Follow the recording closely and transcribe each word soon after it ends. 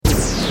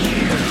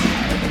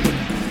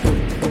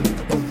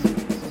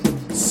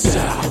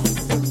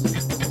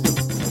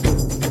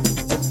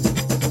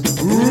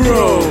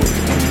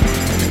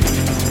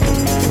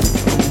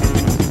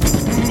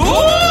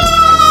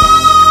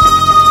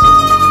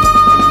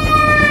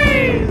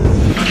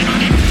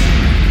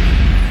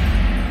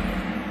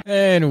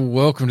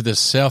welcome to the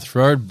South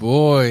Road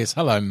Boys.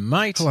 Hello,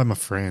 mate. Hello, my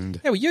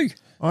friend. How are you?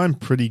 I'm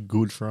pretty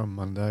good for a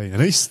Monday,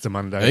 an Easter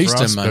Monday. Easter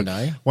for us,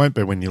 Monday. Won't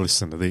be when you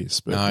listen to this.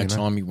 But, No, you know,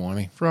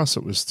 timey-wimey. for us,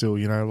 it was still,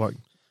 like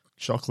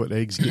chocolate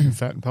eggs getting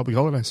fat in public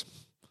holidays.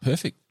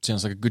 Perfect.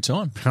 Sounds like a good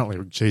time.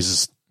 Apparently,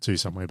 Jesus too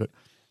somewhere, but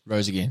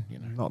Rose again,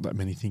 not that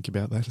many think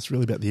about that. It's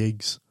really about the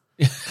eggs.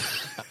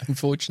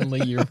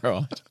 Unfortunately, you're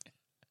right.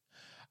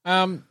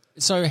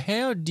 So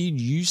how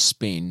did you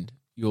spend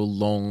your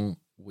long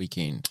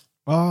weekend?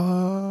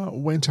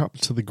 Went up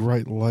to the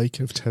Great Lake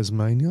of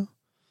Tasmania.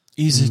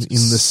 Is it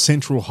in the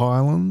Central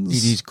Highlands?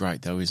 It is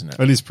great, though, isn't it?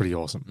 It is pretty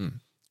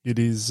awesome. It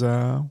is.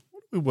 What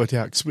did we work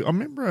out? 'Cause I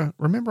remember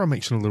I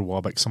mentioned a little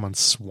while back someone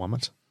swum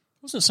it.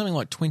 Wasn't it something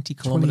like 20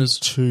 kilometres?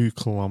 22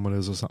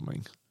 kilometres or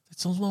something.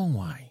 It's a long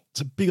way.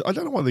 It's a big. I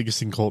don't know why they just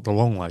didn't call it the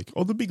Long Lake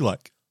or the Big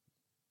Lake.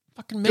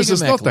 Fucking Because Mega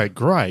it's Mac not Lake. that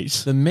great.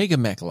 The Mega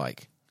Mac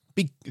Lake.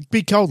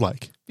 Big cold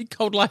lake. Big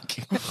cold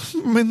lake. I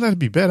mean, that'd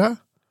be better.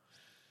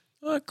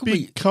 Oh, it could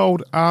Big be.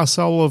 cold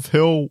arsehole of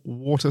hell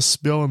water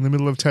spill in the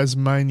middle of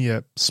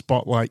Tasmania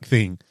spot lake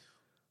thing.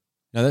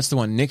 No, that's the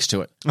one next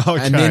to it.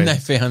 Okay. And then they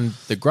found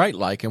the Great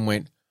Lake and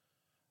went,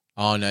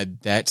 oh, no,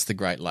 that's the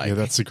Great Lake. Yeah,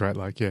 that's the Great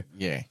Lake, yeah.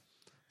 Yeah.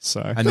 So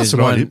And that's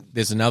what I did.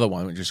 there's another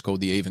one which is called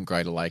the Even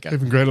Greater Lake.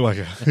 Even greater lake.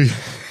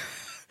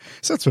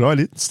 So that's what I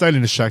did. Stayed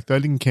in a shack though.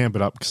 Didn't camp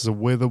it up because the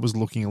weather was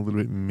looking a little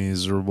bit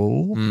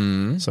miserable.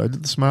 So I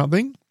did the smart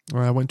thing.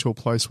 I went to a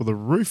place with a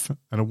roof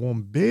and a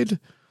warm bed,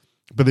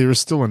 but there is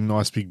still a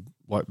nice big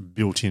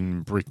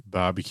built-in brick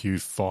barbecue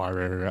fire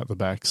area out the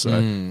back. So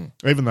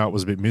even though it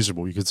was a bit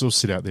miserable, you could still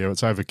sit out there.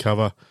 It's over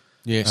cover.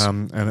 Yes.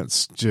 And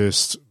it's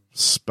just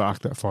spark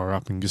that fire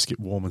up and just get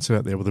warm and sit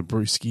out there with a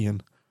brewski.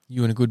 And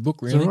You in a good book,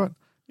 is really? that right?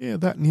 Yeah,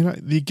 that, and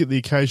you get the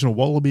occasional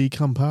wallaby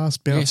come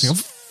past, bouncing. Yes.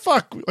 Oh,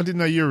 fuck, I didn't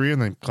know you were here,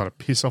 and they kind of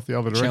piss off the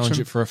other direction. Challenge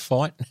it for a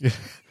fight.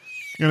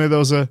 There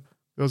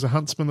was a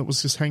huntsman that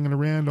was just hanging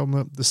around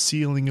on the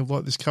ceiling of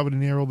this covered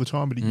in air all the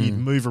time, but he'd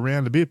move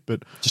around a bit.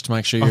 But Just to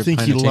make sure you're I think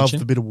paying he attention.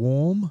 loved a bit of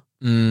warm.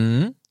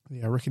 Mm.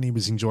 Yeah, I reckon he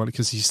was enjoying it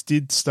because he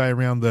did stay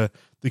around the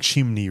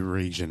chimney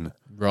region.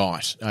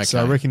 Right. Okay.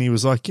 So I reckon he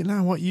was like, you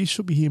know what, you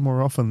should be here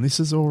more often. This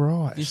is all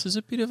right. This is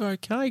a bit of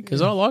okay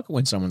because I like it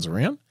when someone's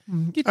around.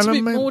 Gets And a I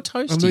bit mean- more And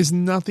toasty. there's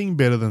nothing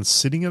better than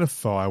sitting at a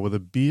fire with a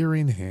beer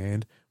in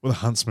hand with a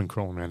huntsman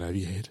crawling around over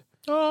your head.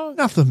 Oh,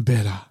 Nothing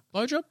better.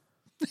 blowjob?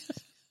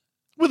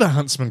 With a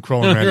huntsman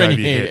crawling around over your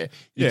Yeah. head.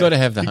 You've got to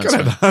have the You've got to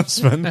have the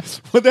huntsman.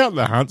 Without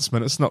the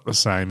huntsman, it's not the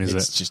same, is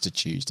It's it? just a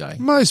Tuesday.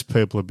 Most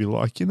people would be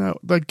like,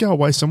 they'd go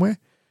away somewhere,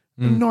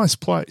 a nice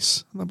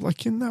place. And they'd be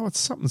like, it's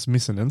something's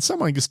missing. And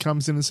someone just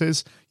comes in and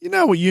says, you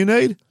know what you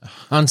need? A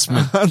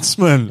Huntsman.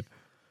 huntsman.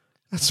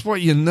 That's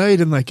what you need.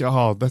 And they go,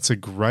 oh, that's a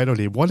great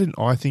idea. Why didn't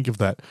I think of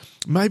that?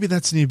 Maybe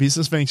that's a new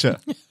business venture.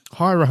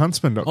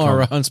 Hireahuntsman.com. Or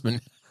a huntsman.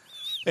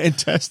 We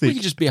Fantastic.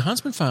 could just be a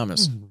huntsman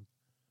farmers.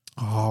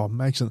 Oh,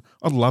 imagine.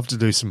 I'd love to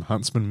do some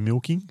huntsman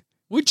milking.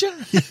 Would you?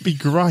 It'd be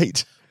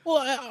great.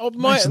 Well,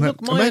 Imagine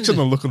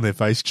the look on their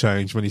face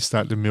change when you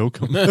start to milk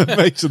them.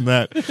 Imagine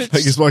that. They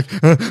just like,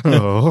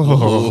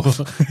 oh.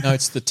 No,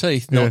 it's the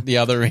teeth, Yeah. not the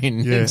other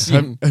end. Yeah. It's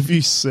Have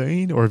you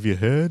seen or have you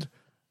heard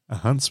a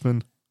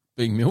huntsman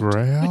being milked.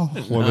 growl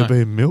while they're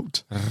being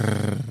milked?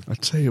 I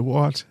tell you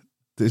what,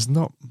 there's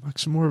not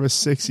much more of a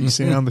sexy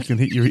sound that can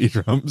hit your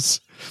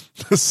eardrums.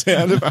 The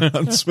sound of a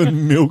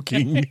huntsman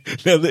milking.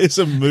 Now, there's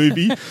a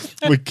movie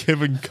with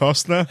Kevin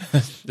Costner.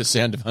 The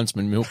sound of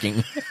huntsman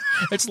milking.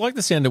 It's like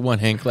the sound of one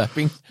hand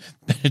clapping,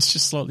 but it's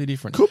just slightly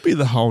different. Could be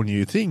the whole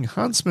new thing.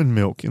 Huntsman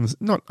milk,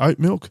 not oat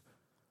milk.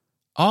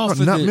 Oh, Not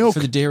for nut milk. for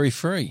the dairy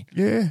free.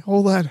 Yeah,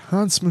 all that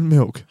huntsman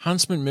milk.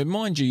 Huntsman,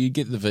 mind you, you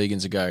get the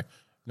vegans to go,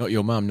 not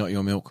your mum, not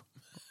your milk.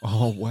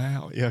 Oh,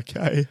 wow. Yeah,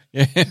 okay.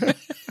 Yeah.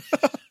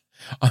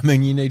 I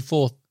mean, you need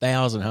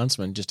 4,000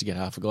 huntsmen just to get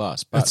half a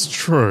glass. But That's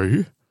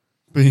true.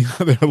 But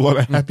there are a lot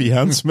of happy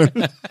huntsmen.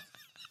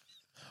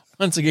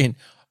 once again,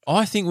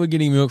 I think we're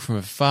getting milk from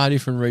a far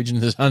different region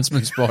of the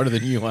huntsman spider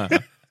than you are.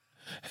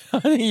 I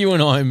think you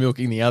and I are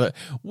milking the other.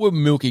 We're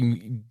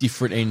milking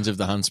different ends of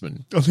the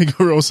huntsman. I think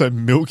we're also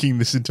milking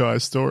this entire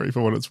story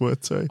for what it's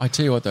worth too. I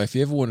tell you what, though, if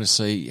you ever want to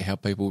see how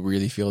people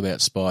really feel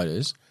about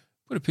spiders,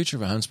 put a picture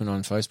of a huntsman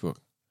on Facebook.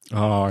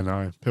 Oh, I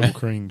know. People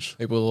cringe.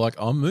 People are like,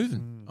 I'm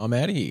moving. I'm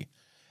out of here.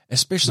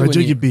 Especially They when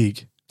do you- get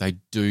big. They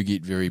do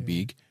get very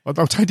big. I'll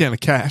take down a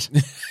cat.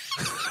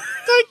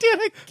 Take down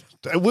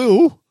They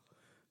will.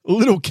 A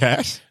little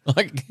cat.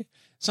 like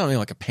something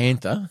like a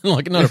panther,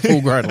 like not a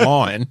full-grown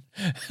lion.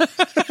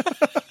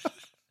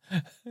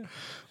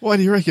 Why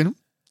do you reckon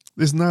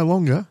there's no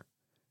longer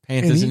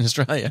Panthers Any? in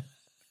Australia.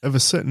 of a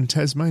certain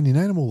Tasmanian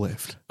animal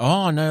left?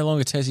 Oh, no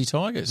longer Tassie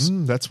tigers.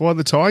 That's why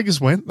the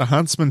tigers went. The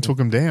huntsman took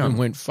them down. And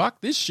went,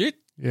 fuck this shit.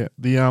 Yeah.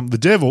 The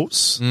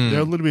devils, they're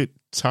a little bit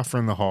tougher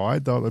in the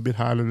hide. They're a bit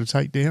harder to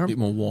take down. A bit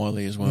more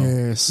wily as well.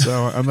 Yeah,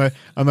 so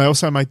and they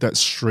also make that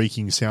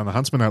shrieking sound. The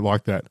huntsmen don't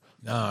like that.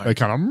 No. They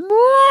kind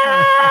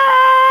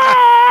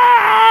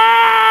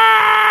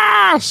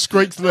of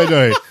squeaks they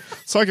do.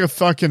 It's like a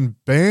fucking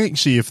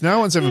banshee. If no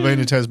one's ever been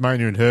to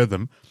Tasmania and heard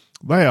them,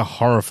 they are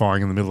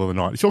horrifying in the middle of the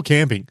night. If you're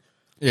camping,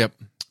 Yep.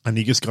 and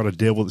you just got a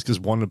devil that's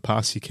just wandered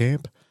past your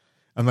camp,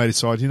 and they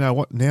decide, you know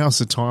what, now's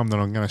the time that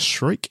I'm going to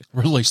shriek.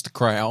 Release the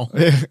growl.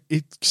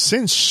 It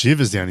sends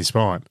shivers down your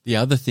spine. The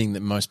other thing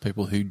that most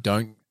people who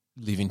don't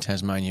live in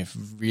Tasmania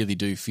really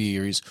do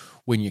fear is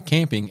when you're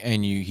camping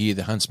and you hear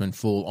the huntsman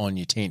fall on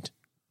your tent.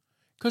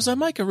 Because they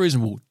make a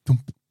reasonable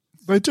thump.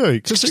 They do,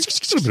 because there's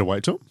a little bit of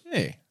weight to them.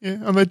 Yeah.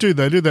 Yeah, and they do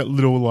that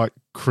little, like,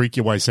 creak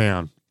your way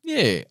sound.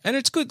 Yeah, and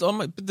it's good.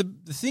 But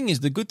the thing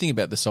is, the good thing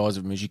about the size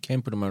of them is you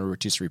can put them on a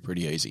rotisserie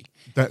pretty easy.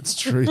 That's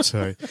true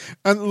too.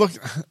 And look,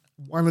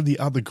 one of the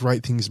other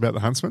great things about the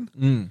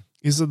huntsman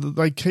is that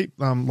they keep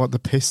like the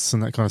pests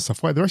and that kind of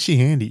stuff away. They're actually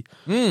handy.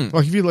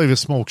 Like if you leave a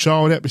small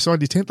child out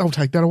beside your tent, they'll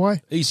take that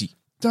away. Easy.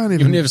 Don't even.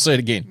 You'll never see it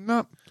again.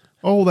 No.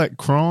 All that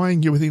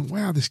crying, you would think,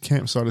 wow, this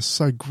campsite is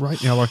so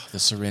great now. Like The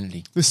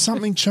serenity. there's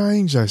something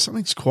changed though.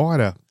 Something's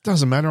quieter.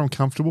 Doesn't matter. I'm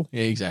comfortable.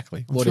 Yeah,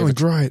 exactly. I'm feeling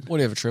great.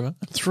 Whatever, Trevor.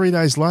 3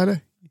 days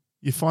later,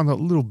 you find that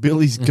little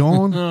Billy's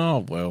gone.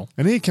 Oh, well.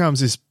 And here comes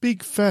this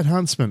big fat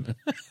huntsman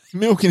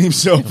milking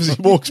himself as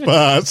he walks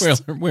past.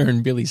 Well,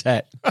 wearing Billy's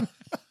hat.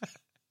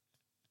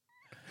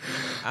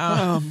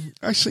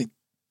 Actually,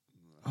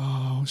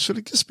 should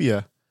it just be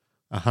a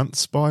hunt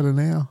spider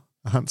now?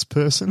 A hunts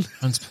person?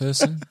 Hunts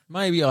person?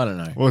 Maybe, I don't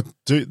know. Or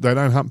they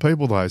don't hunt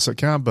people though, so it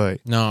can't be.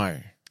 No.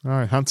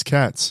 No, hunts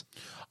cats.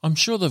 I'm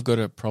sure they've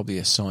got probably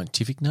a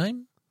scientific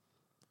name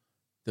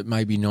that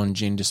may be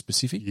non-gender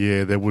specific.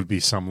 Yeah, there would be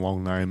some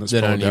long name that's That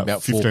probably only about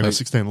about 4 15 or people-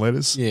 16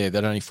 letters. Yeah,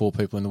 that only 4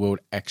 people in the world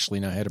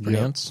actually know how to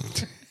pronounce.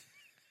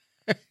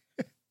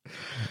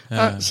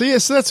 So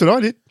that's what I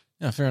did.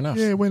 Oh, fair enough.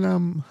 Yeah, when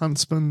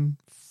huntsman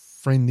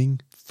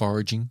friending,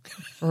 Foraging.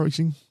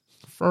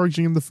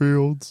 foraging in the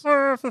fields.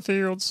 For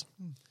fields.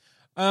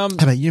 How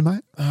about you,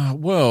 mate?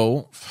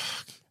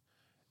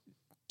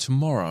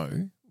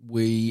 Tomorrow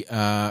we,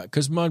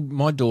 because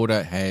my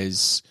daughter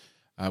has,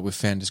 we've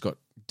found has got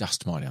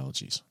dust mite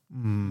allergies,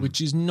 which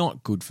is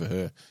not good for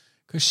her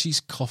because she's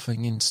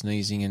coughing and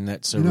sneezing, and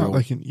that's You know how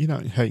you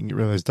can get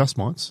rid of those dust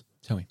mites?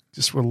 Tell me.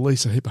 Just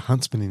release a heap of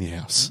huntsmen in your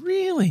house.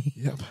 Really?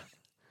 Yep.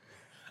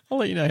 I'll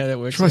let you know how that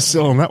works. Try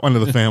selling that one to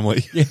the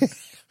family. Yeah.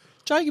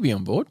 Jay could be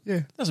on board.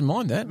 Yeah. Doesn't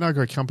mind that. No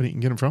great company you can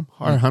get them from.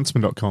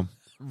 HireHuntsman.com.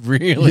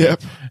 Really?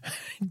 Yep.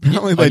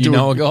 Apparently they do. You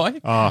know a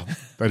guy?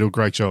 They do a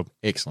great job.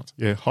 Excellent.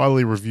 Yeah,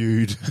 highly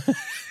reviewed.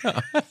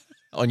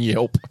 On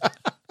Yelp.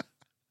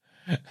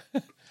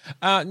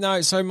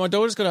 No, so my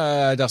daughter's got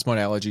a dust mite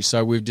allergy,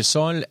 so we've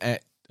decided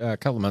a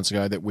couple of months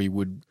ago that we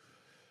would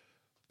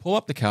pull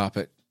up the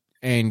carpet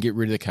and get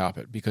rid of the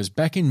carpet because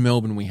back in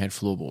Melbourne we had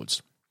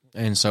floorboards.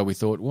 And so we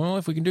thought, well,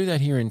 if we can do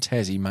that here in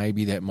Tassie,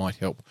 maybe that might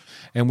help.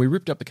 And we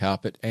ripped up the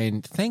carpet,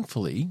 and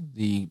thankfully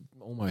the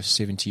almost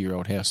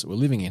 70-year-old house that we're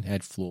living in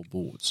had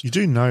floorboards. You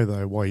do know,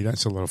 though, why you don't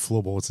see a lot of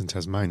floorboards in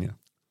Tasmania.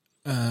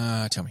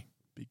 Tell me.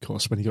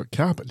 Because when you got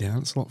carpet down,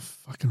 it's a lot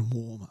fucking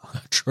warmer.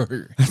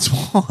 True. That's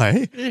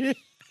why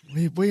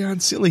we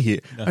aren't silly here.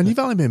 And you've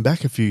only been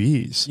back a few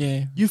years.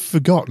 Yeah. You've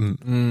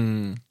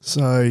forgotten.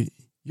 So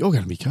you're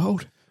going to be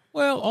cold.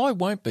 Well, I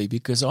won't be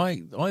because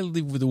I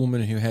live with a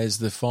woman who has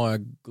the fire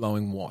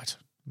glowing white.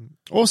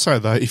 Also,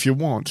 though, if you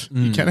want,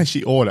 you can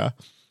actually order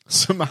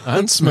some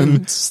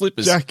huntsman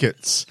slippers.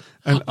 jackets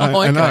and Okay.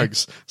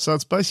 Uggs. So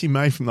it's basically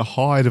made from the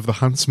hide of the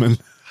huntsman.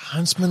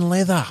 Huntsman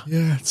leather.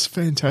 Yeah, it's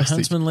fantastic.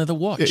 Huntsman leather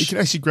watch. Yeah, you can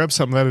actually grab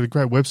something out of a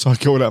great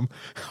website called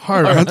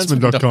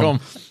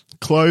HireHuntsman.com.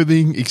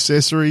 Clothing,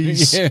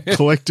 accessories, Yeah.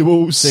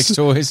 collectibles, Sex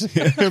toys.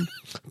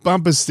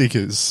 bumper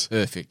stickers.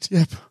 Perfect.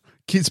 Yep.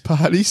 Kids'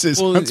 parties, there's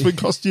Well, huntsman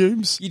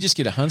costumes. You just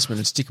get a huntsman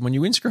and stick them on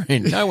your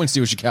windscreen. No one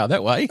steals your car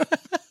that way.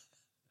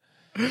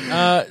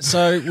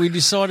 So we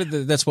decided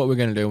that that's what we're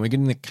going to do. And we're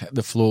getting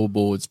the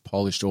floorboards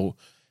polished or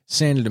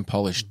sanded and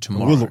polished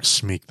tomorrow. It will look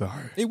smick, though.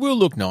 It will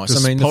look nice.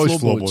 The I mean, the polished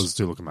floorboards, floorboards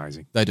do look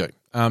amazing. they do.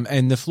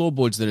 And the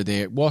floorboards that are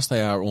there, whilst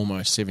they are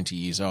almost 70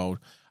 years old,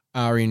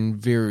 are in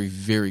very,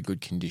 very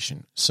good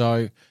condition.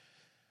 So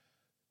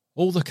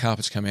all the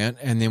carpets come out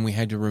and then we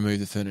had to remove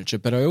the furniture.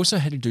 But I also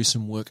had to do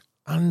some work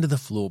under the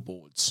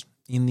floorboards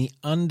in the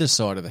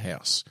underside of the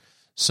house.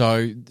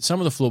 So some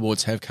of the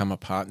floorboards have come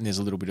apart and there's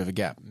a little bit of a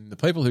gap. The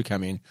people who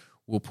come in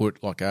will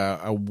put like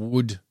a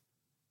wood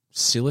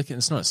silicon.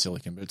 It's not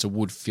silicon, but it's a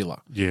wood filler.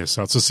 Yeah,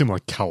 so it's a similar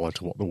colour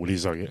to what the wood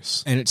is, I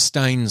guess. And it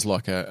stains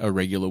like a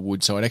regular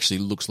wood, so it actually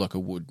looks like a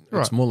wood.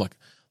 Right. It's more like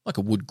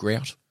a wood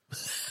grout.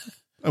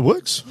 It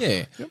works.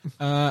 Yeah.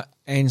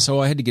 And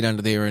so I had to get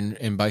under there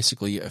and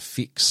basically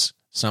affix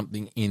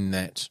something in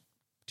that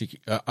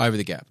over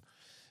the gap.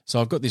 So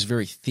I've got this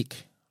very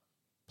thick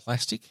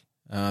plastic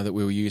that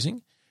we were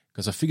using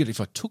because I figured if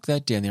I took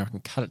that down there, I can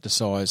cut it to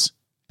size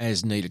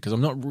as needed because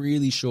I'm not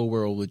really sure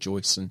where all the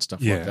joists and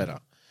stuff like that are.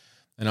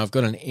 And I've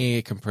got an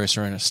air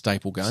compressor and a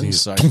staple gun.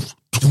 So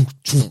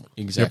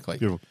exactly.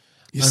 Yep,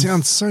 you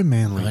sound so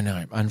manly. I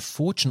know.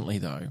 Unfortunately,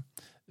 though,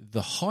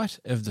 the height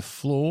of the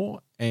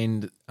floor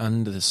and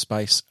under the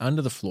space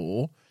under the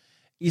floor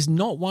is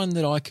not one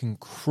that I can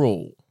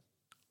crawl.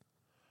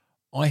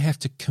 I have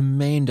to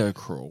commando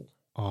crawl.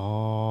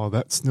 Oh,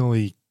 that's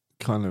nearly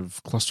kind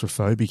of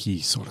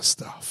claustrophobic-y sort of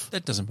stuff.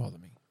 That doesn't bother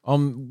me.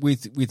 I'm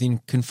within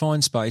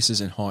confined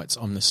spaces and heights.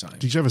 I'm the same.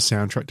 Did you have a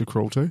soundtrack to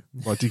crawl to?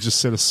 Like, did you just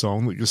set a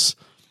song that just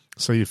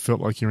so you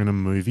felt like you're in a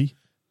movie,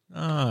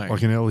 No,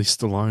 like an Ellie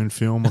Stallone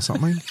film or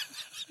something?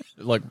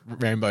 like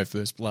Rambo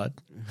First Blood.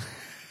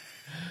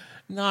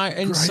 No,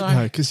 and Great, so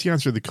though, because you're going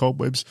through the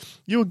cobwebs.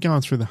 You were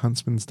going through the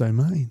huntsman's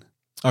domain.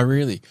 I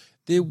really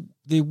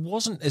there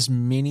wasn't as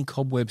many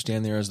cobwebs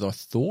down there as I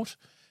thought,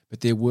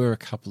 but there were a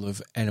couple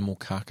of animal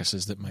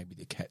carcasses that maybe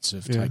the cats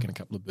have taken a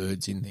couple of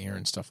birds in there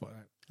and stuff like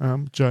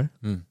that. Joe,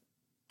 Mm. it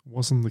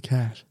wasn't the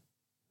cat.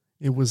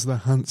 It was the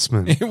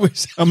huntsman. It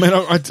was. I mean,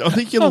 I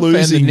think you're I found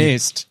losing the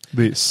nest.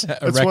 this.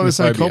 That's why there's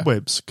no Arachnophobia.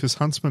 cobwebs, because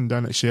huntsmen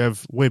don't actually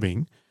have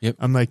webbing. Yep.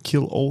 And they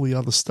kill all the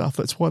other stuff.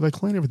 That's why they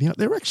clean everything up.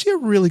 They're actually a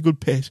really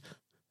good pet.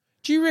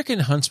 Do you reckon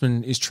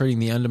Huntsman is treating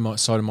the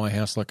side of my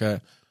house like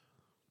a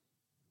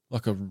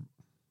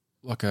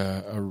what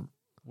are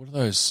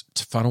those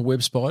funnel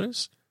web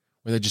spiders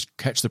where they just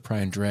catch the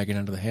prey and drag it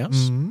under the house?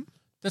 Mm-hmm.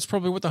 That's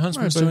probably what the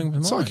Huntsman's doing with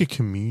It's mine. like a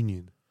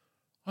communion.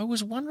 I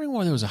was wondering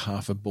why there was a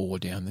half a boar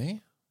down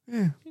there.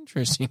 Yeah.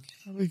 Interesting.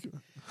 I think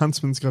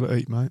huntsman's got to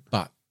eat, mate.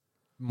 But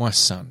my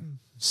son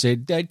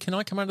said, "Dad, can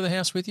I come under the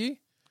house with you?"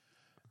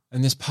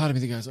 And there's part of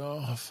me that goes,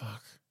 "Oh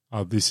fuck."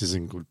 Oh, this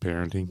isn't good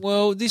parenting.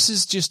 Well, this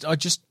is just I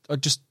just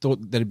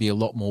thought that'd be a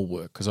lot more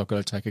work because I've got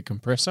to take a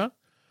compressor,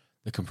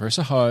 the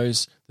compressor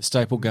hose, the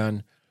staple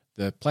gun,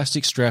 the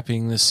plastic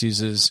strapping, the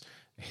scissors,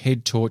 a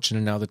head torch and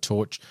another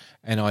torch,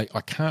 and I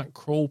can't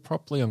crawl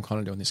properly. I'm kind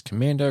of doing this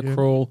commando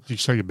crawl. Did you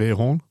take a bear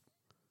horn?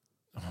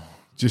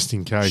 Just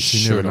in case.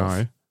 You never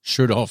know.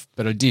 Should have,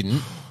 but I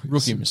didn't.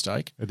 Rookie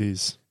mistake. It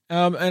is.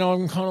 And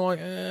I'm kind of like,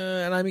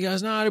 and Amy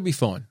goes, "No, it'll be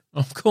fine."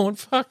 I'm going,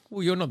 "Fuck,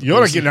 well, you're not the You're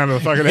not person." getting under the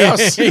fucking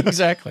house. Yeah,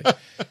 exactly.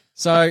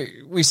 So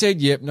we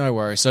said, "Yep, no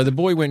worries." So the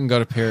boy went and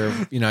got a pair of,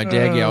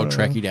 daggy old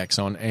tracky dacks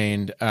on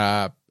and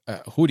a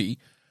hoodie.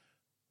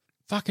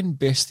 Fucking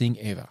best thing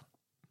ever.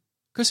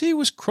 Because he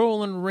was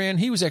crawling around.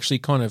 He was actually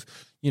kind of,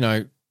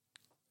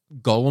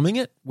 goleming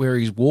it, where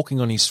he's walking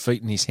on his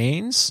feet and his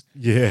hands,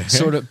 Yeah.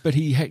 sort of, but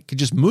he could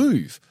just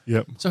move.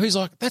 Yep. So he's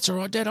like, "That's all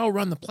right, Dad, I'll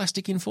run the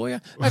plastic in for you.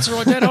 That's all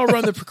right, Dad, I'll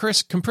run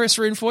the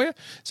compressor in for you."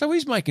 So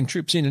he's making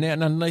trips in and out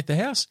and underneath the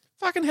house.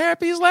 Fucking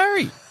happy as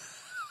Larry.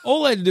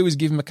 All they had to do was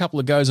give him a couple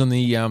of goes on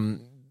the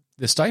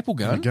staple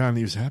The gun. gun,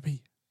 he was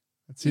happy.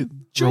 That's it.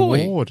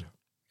 Joy. Reward.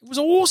 It was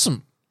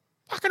awesome.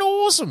 Fucking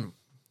awesome.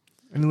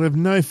 And he'll have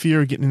no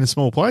fear of getting into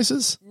small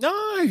places. No.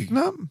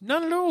 No.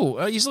 None at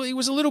all. He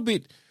was a little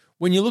bit,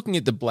 when you're looking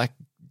at the black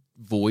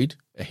void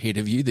ahead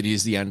of you that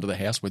is the under the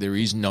house where there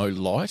is no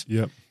light,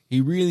 Yep. he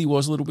really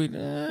was a little bit,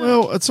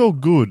 Well, it's all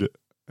good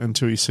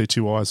until you see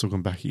two eyes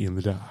looking back at you in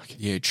the dark.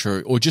 yeah,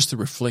 true. Or just the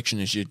reflection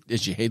as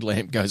your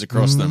headlamp goes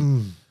across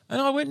them. And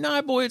I went, "No,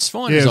 boy, it's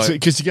fine." Yeah, It's like,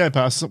 because you go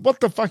past, what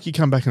the fuck? You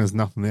come back and there's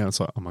nothing there. It's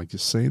like, am I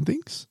just seeing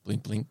things?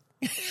 blink, blink.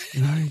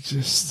 You know, you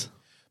just.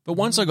 But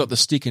once I got the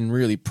stick and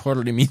really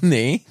prodded him in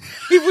there,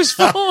 it was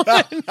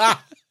fine.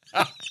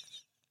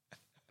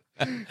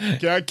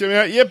 Can't come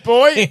out yet,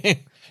 boy.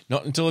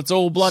 Not until it's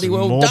all bloody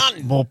well more,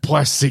 done. More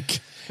plastic.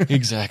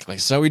 Exactly.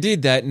 So we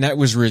did that, and that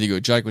was really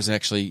good. Jake was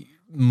actually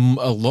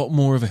a lot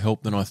more of a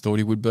help than I thought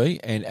he would be,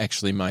 and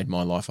actually made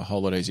my life a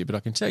whole lot easier. But I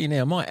can tell you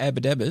now, my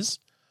abadabbas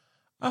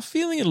are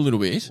feeling it a little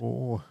bit.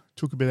 Oh,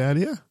 took a bit out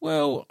of you.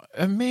 Well,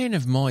 a man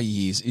of my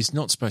years is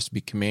not supposed to be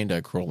commando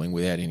crawling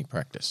without any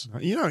practice.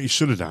 You know what you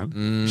should have done?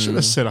 You should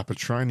have set up a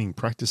training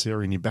practice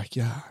area in your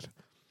backyard.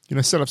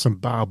 Set up some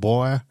barbed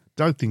wire,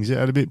 dug things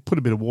out a bit, put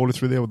a bit of water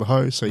through there with the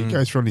hose so you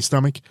go through on your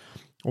stomach,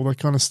 all that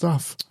kind of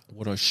stuff.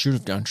 What I should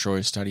have done, Troy,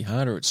 is study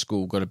harder at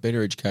school, got a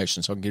better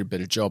education so I can get a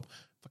better job.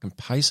 If I can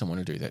pay someone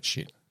to do that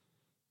shit.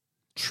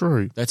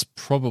 True. That's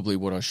probably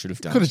what I should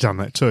have done. Could have done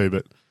that too,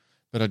 but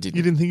But I didn't.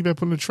 you didn't think about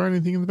putting a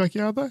training thing in the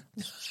backyard though?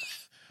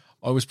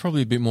 I was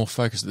probably a bit more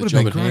focused at the Would job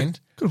have at been great. hand.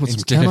 Could have put some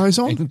instead of-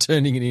 camos on. And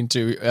turning it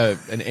into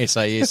an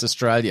SAS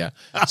Australia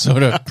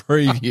sort of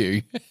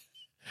preview.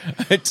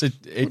 It's Would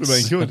have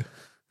been good.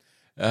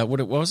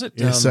 What was it?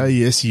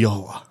 SAS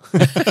Yola.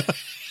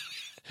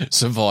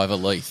 Survivor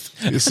Leith.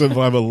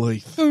 Survivor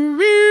Leith.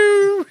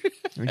 Woo!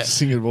 Just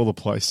thinking of all the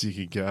places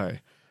you could go.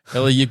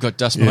 Ellie, you've got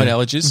dust mite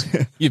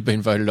allergies. You've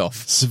been voted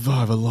off.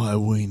 Survivor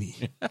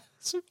Lioweenie.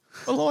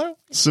 Hello?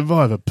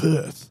 Survivor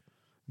Perth.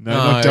 No,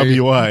 not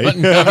WA. Not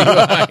in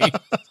WA.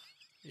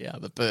 Yeah,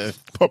 the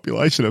Perth.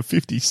 Population of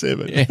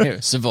 57. Yeah,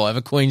 Survivor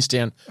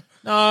Queenstown.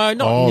 No,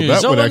 not Oh, New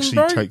that Zealand, would actually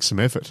bro. take some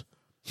effort.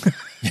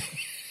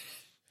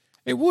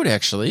 It would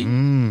actually.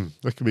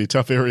 That could be a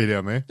tough area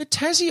down there. But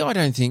Tassie,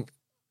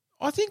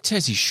 I think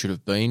Tassie should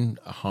have been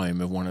a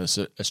home of one of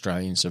the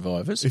Australian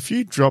survivors. If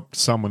you dropped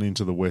someone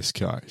into the West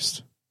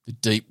Coast, The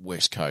deep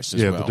West Coast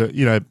as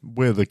well.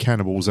 where the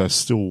cannibals are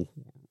still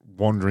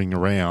wandering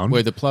around.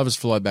 Where the plovers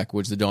fly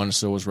backwards, the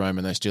dinosaurs roam,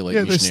 and they still eat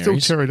Yeah, there's still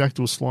missionaries.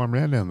 pterodactyls flying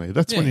around down there.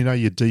 That's when Yeah. you know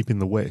you're deep in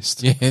the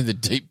West. Yeah, the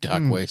deep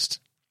dark West.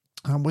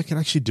 We can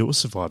actually do a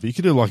Survivor. You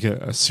could do like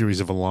a series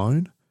of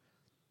Alone,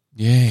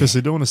 Yeah. because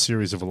they're doing a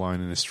series of Alone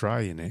in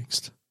Australia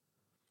next.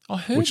 I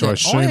heard which that. I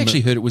assume I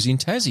actually heard it was in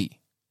Tassie.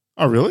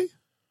 Oh, really?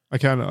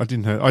 Okay, I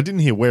didn't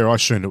hear where I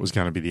assumed it was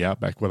going to be the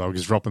Outback, where they would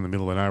just drop in the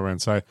middle of nowhere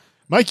and say,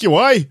 "Make your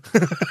way."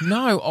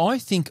 No, I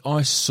think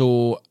I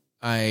saw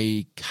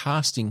a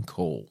casting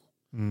call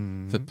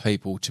for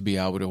people to be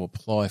able to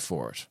apply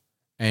for it.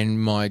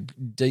 And my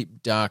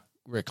deep, dark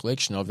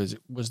recollection of it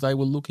was they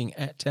were looking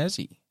at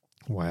Tassie.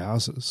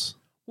 Wowzers!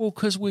 Well,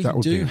 because we That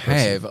would be do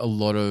impressive. have a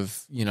lot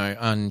of,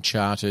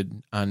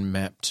 uncharted,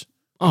 unmapped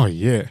Oh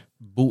yeah,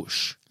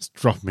 bush. just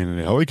drop them in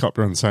a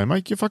helicopter and say,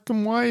 "Make your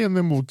fucking way," and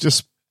then we'll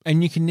just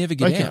And you can never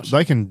get out.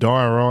 they can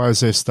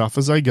diarise their stuff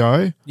as they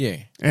go. Yeah.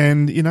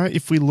 And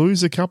if we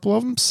lose a couple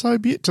of them, so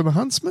be it to the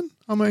huntsman.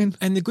 I mean,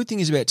 And the good thing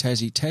is about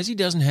Tassie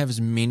doesn't have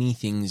as many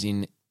things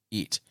in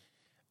it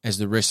as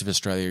the rest of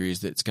Australia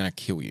is that's going to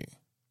kill you.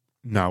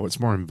 no, it's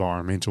more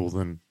environmental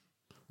than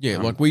Yeah,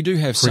 like we do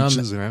have some.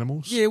 creatures and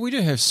animals. Yeah, we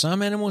do have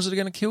some animals that are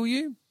going to kill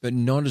you, but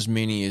not as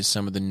many as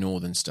some of the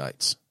northern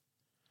states.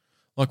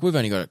 Like we've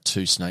only got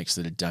 2 snakes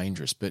that are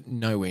dangerous, but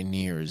nowhere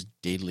near as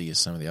deadly as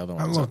some of the other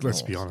ones. Look, up let's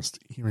north. be honest.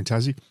 Here in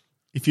Tassie,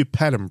 if you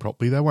pat them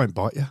properly, they won't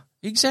bite you.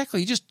 Exactly.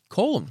 You just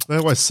call them. They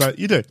always say,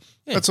 you do.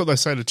 Yeah. That's what they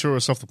say to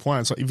tourists off the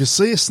plane. It's like, if you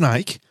see a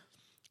snake,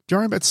 don't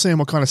worry about seeing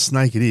what kind of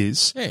snake it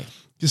is. Yeah.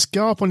 Just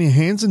go up on your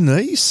hands and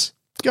knees.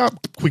 Go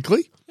up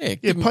quickly. Yeah. Yeah,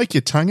 Give 'em poke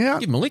your tongue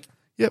out. a lick.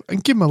 Yep,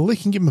 and give them a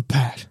lick and give them a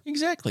pat.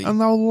 Exactly. And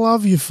they'll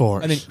love you for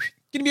it. And then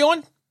get them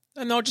behind,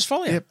 and they'll just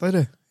follow you. Yep, they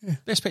do. Yeah.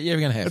 Best pet you're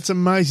ever going to have. It's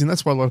amazing.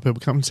 That's why a lot of people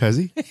come to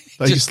Tassie.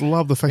 They just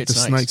love the fact pet that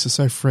snakes. snakes are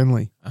so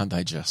friendly. Aren't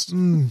they just?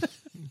 Mm.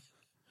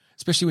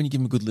 Especially when you give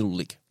them a good little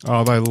lick.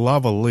 Oh, they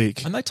love a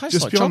lick. And they taste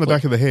just like behind the chocolate.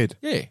 back of the head.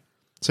 Yeah.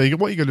 So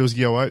what you got to do is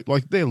go out,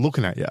 like they're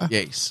looking at you.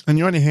 Yes. And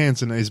you're on your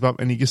hands and knees up,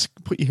 and you just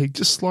put your head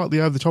just slightly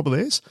over the top of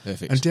theirs.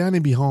 Perfect. And down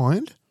in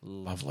behind.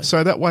 Lovely.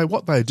 So that way,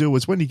 what they do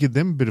is when you give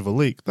them a bit of a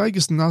lick, they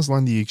just nuzzle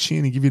under your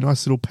chin and give you a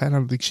nice little pat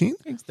under the chin.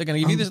 They're going to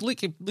give you this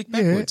lick Yeah,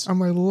 backwards.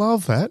 and they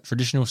love that.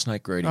 Traditional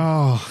snake greeting.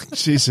 Oh,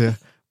 jeez.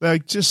 They're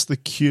just the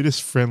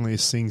cutest,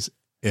 friendliest things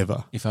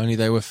ever. If only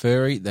they were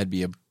furry, they'd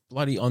be a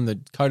bloody on the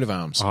coat of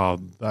arms. Oh,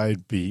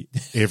 they'd be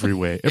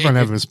everywhere. Everyone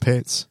have them as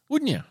pets.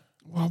 Wouldn't you?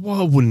 Well,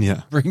 why wouldn't you?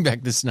 Bring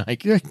back the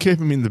snake. Yeah, keep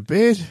them in the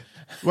bed.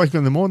 Wake up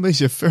in the morning, there's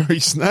your furry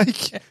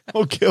snake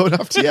all curled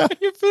up to you.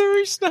 Your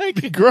furry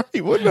snake. Be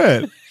great,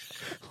 wouldn't it?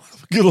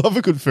 You'd love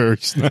a good furry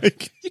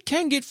snake. You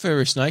can get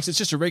furry snakes. It's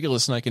just a regular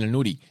snake in a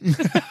nudie.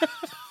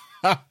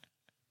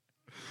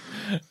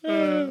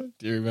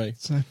 Dear me.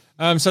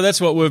 So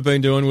that's what we've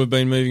been doing. We've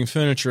been moving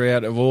furniture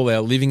out of all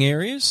our living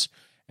areas,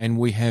 and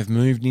we have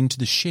moved into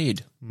the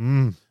shed.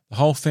 Mm. The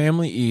whole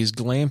family is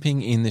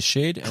glamping in the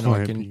shed, and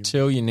I can Glamping.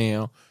 tell you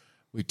now,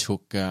 we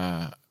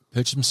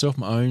purchased myself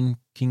my own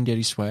King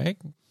Daddy swag.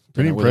 Pretty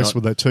Don't know whether impressed or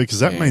with that too, because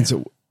that Yeah. means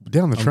that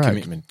down the On track,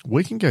 commitment.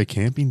 we can go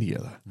camping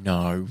together.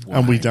 No way.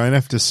 And we don't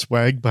have to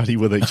swag buddy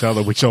with each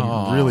other, which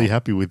I'm really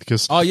happy with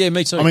because, Oh, yeah,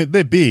 me too. I mean,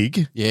 they're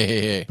big,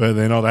 yeah. but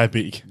they're not that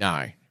big.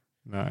 No.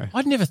 No.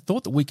 I'd never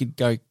thought that we could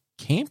go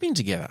camping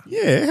together.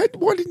 Yeah,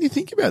 why didn't you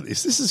think about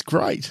this? This is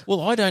great.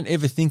 Well, I don't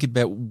ever think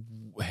about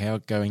how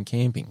going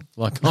camping.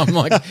 Like, I'm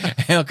like,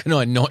 how can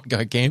I not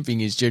go camping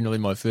is generally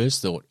my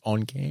first thought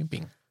on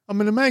camping. I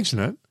mean, imagine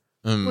it.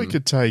 Mm. We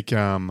could take,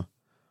 I've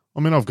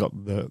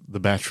got the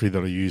battery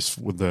that I use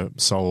with the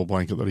solar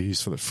blanket that I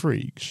use for the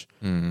fridge.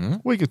 Mm-hmm.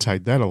 We could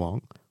take that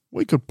along.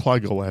 We could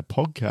plug all our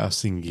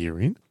podcasting gear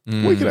in. We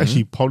Mm-hmm. could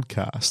actually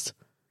podcast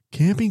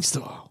camping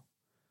style.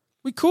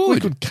 We could. We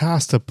could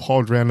cast a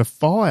pod round a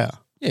fire.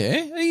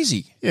 Yeah,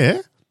 easy.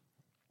 Yeah.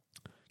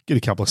 Get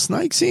a couple of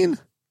snakes in.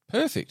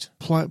 Perfect.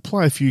 Play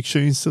a few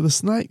tunes to the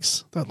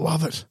snakes. They'd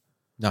love it.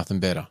 Nothing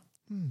better.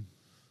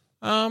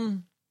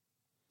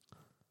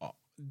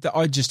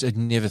 I just had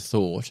never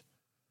thought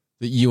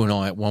that you and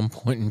I at one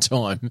point in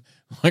time,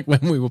 like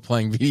when we were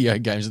playing video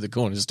games at the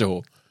corner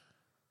store,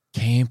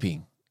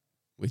 camping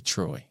with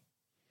Troy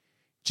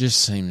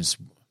just seems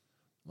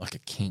like a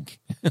kink.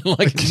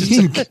 Like A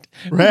kink?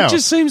 Wow. It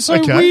just seems so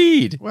Okay.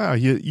 weird. Wow,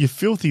 you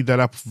filthied that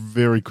up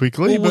very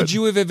quickly. Well, would but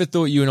you have ever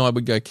thought you and I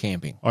would go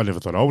camping? I never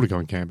thought I would have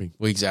gone camping,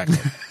 Well, exactly.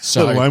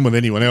 So, let alone with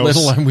anyone else.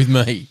 let alone with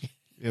me.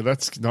 Yeah,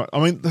 that's not. I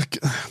mean,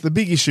 the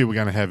big issue we're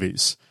going to have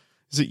is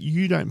that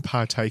you don't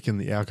partake in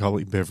the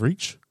alcoholic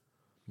beverage.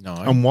 No.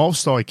 And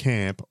whilst I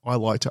camp, I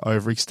like to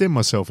overextend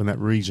myself in that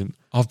region.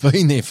 I've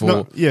been there for.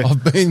 No, yeah.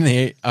 I've been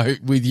there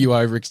with you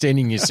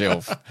overextending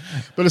yourself.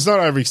 But it's not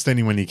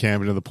overextending when you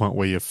camp to the point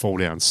where you fall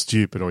down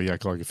stupid or you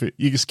act like a fit.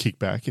 You just kick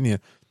back and you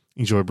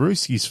enjoy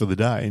brewskis for the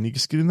day and you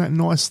just get in that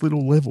nice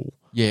little level.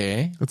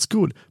 Yeah. That's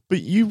good.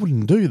 But you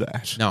wouldn't do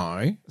that.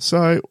 No.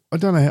 So I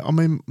don't know. I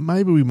mean,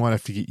 maybe we might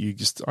have to get you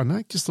just a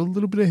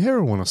little bit of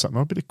heroin or something,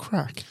 or a bit of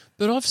crack.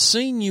 But I've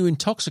seen you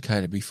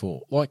intoxicated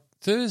before, like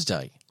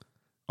Thursday.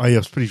 Oh, yeah, I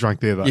was pretty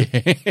drunk there, though.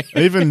 Yeah.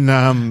 Even,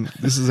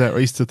 this is our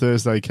Easter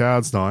Thursday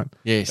cards night.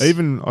 Yes.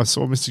 Even I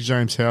saw Mr.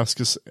 James' house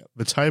because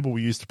the table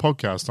we used to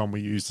podcast on,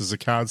 we used as a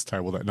cards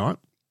table that night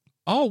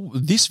Oh,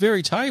 this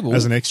very table.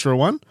 as an extra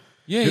one.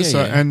 yeah. So,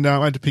 and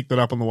I had to pick that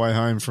up on the way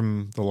home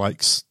from the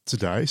lakes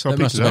today. So I That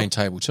picked must it have up. been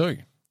table 2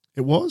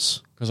 It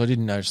was. because I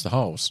didn't notice the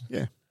holes.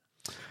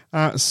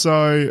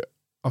 So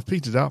I've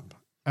picked it up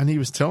And he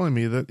was telling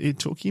me that it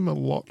took him a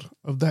lot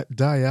of that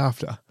day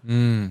after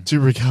to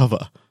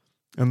recover.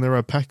 And there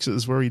are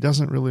patches where he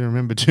doesn't really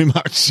remember too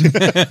much.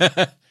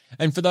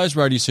 And for those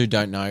roadies who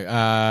don't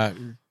know,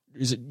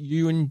 is it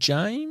you and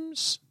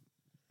James?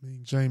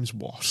 James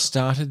what?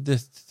 Started the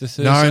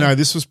Thursday? No,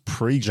 this was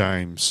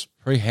pre-James.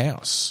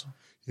 Pre-house.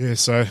 Yeah,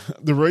 so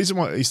the reason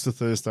why Easter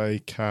Thursday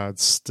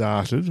cards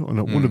started, and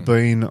it would have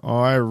been,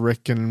 I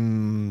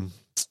reckon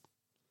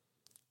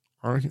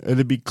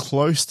it'd be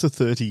close to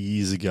 30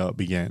 years ago it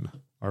began,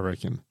 I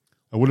reckon.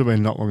 It would have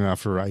been not long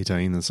after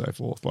 18 and so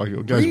forth. Like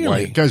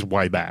it goes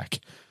way back.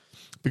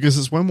 Because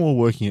it's when we were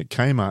working at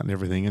Kmart and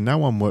everything, and no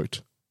one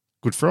worked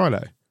Good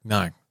Friday.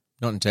 No,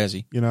 not in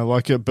Tassie. You know,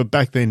 but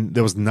back then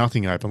there was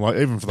nothing open. Like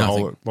even for the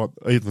whole,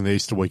 even the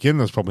Easter weekend,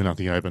 there was probably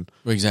nothing open.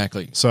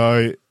 Exactly.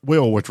 So we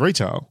all worked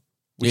retail,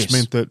 which Yes.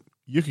 meant that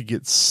you could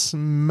get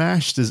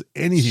smashed as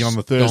anything on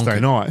the Thursday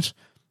night,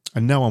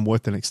 and no one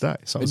worked the next day.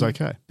 So it was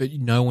okay. But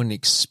no one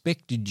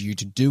expected you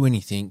to do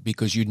anything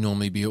because you'd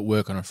normally be at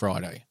work on a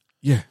Friday.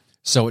 Yeah.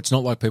 So it's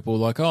not like people are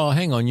like, oh,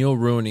 hang on, you're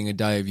ruining a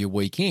day of your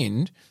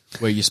weekend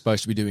where you're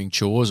supposed to be doing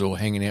chores or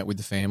hanging out with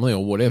the family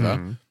or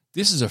whatever.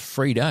 This is a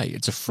free day.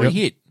 It's a free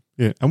hit.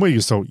 Yeah, and we're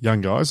used to young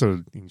guys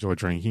that enjoy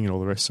drinking and all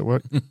the rest of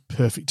it.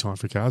 Perfect time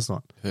for cars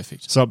night.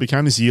 Perfect. So it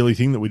became this yearly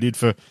thing that we did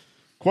for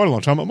quite a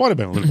long time. It might have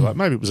been a little bit like,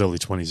 maybe it was early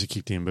 20s it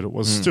kicked in, but it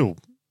was still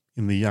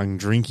in the young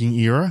drinking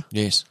era.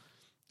 Yes.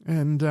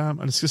 And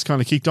it's just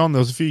kind of kicked on. There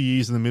was a few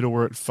years in the middle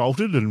where it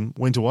faltered and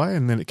went away,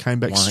 and then it came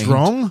back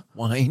strong.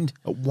 Waned.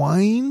 It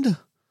waned.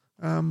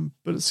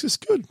 But it's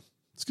just good.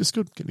 It's just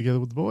good getting together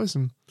with the boys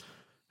and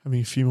having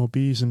a few more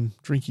beers and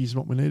drinkies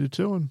what we needed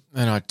to.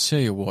 And I tell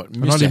you what,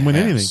 Mr. I didn't win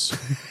House-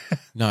 anything.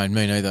 No,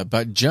 me neither.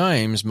 But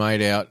James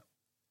made out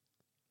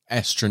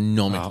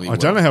astronomically I well.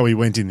 don't know how he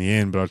went in the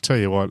end, but I'll tell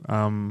you what.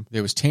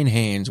 There was 10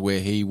 hands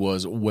where he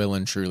was well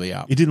and truly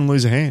up. He didn't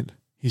lose a hand.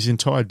 His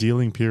entire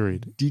dealing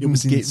period. It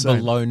was get insane.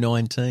 below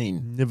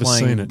 19. Never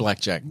playing seen it.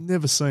 blackjack.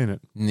 Never seen it.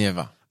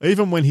 Never.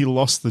 Even when he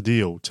lost the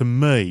deal, to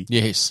me,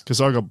 Yes.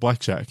 because I got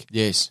blackjack,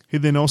 Yes. he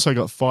then also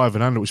got 5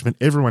 and under, which meant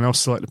everyone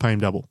else still had to pay him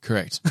double.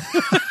 Correct.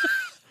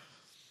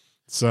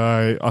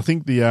 So I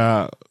think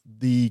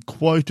the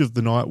quote of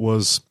the night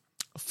was,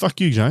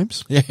 "Fuck you,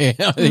 James." Yeah,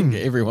 I think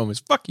everyone was,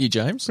 fuck you,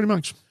 James. Pretty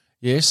much.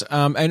 Yes,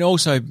 and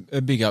also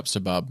a big ups to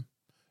Bub,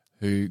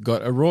 who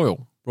got a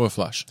royal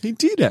flush. He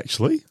did,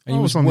 actually. And I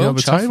he was on the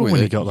other chuffed table with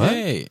when he it. got that.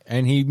 Yeah,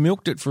 and he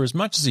milked it for as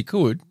much as he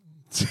could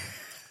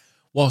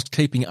whilst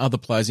keeping other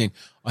players in.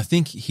 I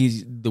think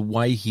the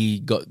way he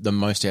got the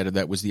most out of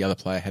that was the other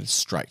player had a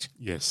straight.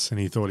 Yes, and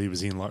he thought he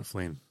was in like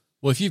Flynn.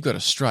 Well, if you've got a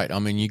straight, I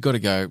mean, you've got to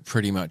go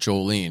pretty much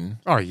all in.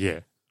 Oh,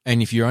 yeah.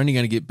 And if you're only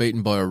going to get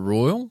beaten by a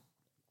royal,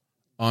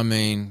 I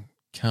mean,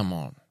 come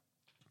on.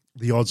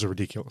 The odds are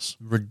ridiculous.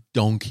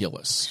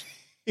 Redonkulous.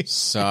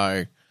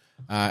 So,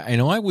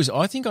 and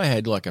I think I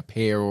had like a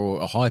pair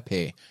or a high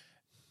pair,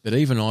 but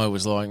even I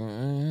was like,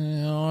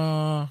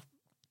 no.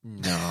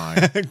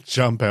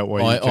 Jump out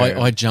while you can.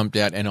 I jumped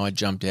out, and I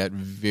jumped out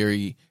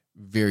very,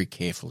 very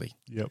carefully.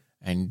 Yep.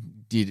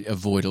 And did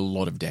avoid a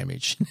lot of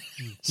damage.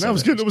 No, it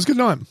was good. It was a good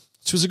night.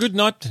 It was a good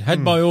night,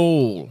 had by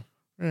all.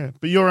 Yeah,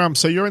 but you're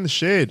so you're in the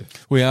shed.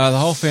 We are. The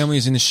whole family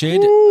is in the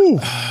shed. Ooh.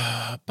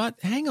 But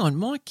hang on,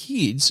 my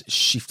kids,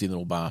 shifty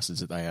little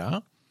bastards that they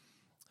are,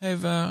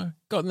 have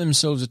gotten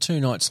themselves a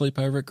 2-night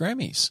sleepover at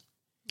Grammy's.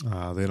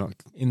 They're not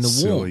in the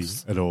silly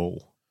warmth at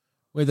all.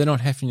 Where they're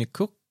not having to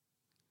cook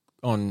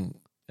on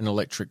an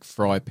electric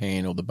fry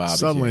pan or the barbecue.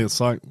 Suddenly it's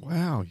like,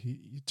 wow, you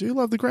do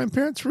love the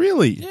grandparents?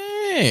 Really?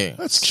 Yeah.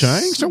 That's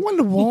changed. I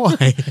wonder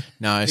why.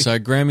 No, so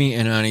Grammy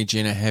and Auntie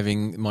Jen are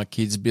having my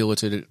kids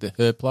billeted at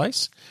her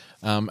place,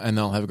 and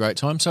they'll have a great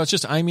time. So it's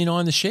just Amy and I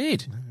in the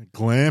shed.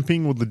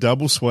 Glamping with the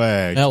double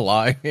swag.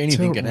 Hello.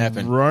 Anything can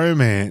happen.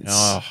 Romance.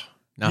 Oh,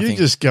 nothing. You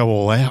just go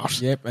all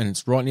out. Yep, and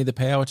it's right near the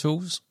power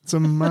tools. It's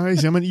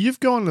amazing. I mean, you've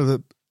gone to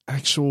the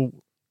actual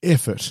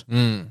effort.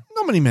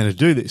 Not many men to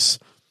do this.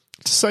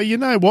 To say, you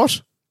know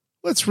what?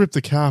 Let's rip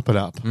the carpet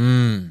up.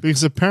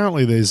 Because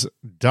apparently there's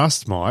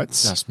dust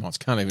mites. Dust mites.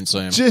 Can't even see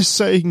them. Just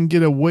so you can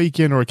get a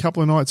weekend or a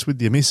couple of nights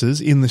with your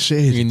missus in the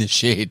shed. In the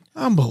shed.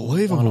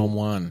 Unbelievable.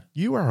 One-on-one.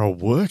 You are a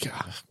worker.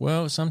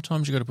 Well,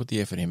 sometimes you got to put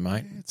the effort in,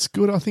 mate. It's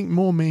good. I think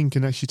more men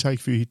can actually take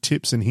a few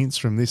tips and hints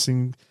from this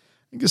and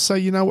just say,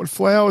 you know what,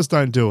 flowers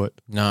don't do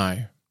it. No.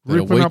 But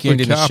Ripping up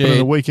the carpet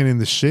and a weekend in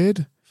the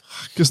shed.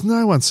 Because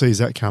no one sees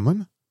that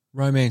coming.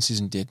 Romance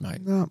isn't dead, mate.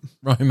 No.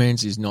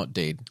 Romance is not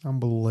dead.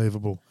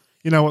 Unbelievable.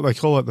 You know what they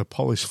call it? The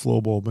polished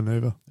floorboard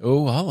maneuver.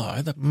 Oh,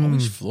 hello, the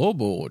polished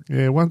floorboard.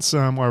 Yeah, once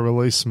I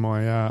release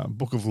my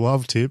book of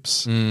love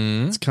tips,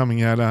 it's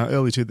coming out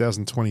early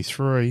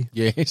 2023.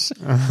 Yes.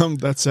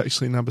 That's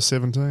actually number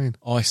 17.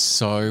 I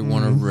so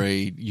want to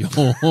read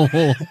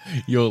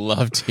your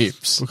love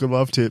tips. Book of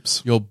love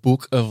tips. Your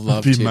book of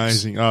love It'd tips. be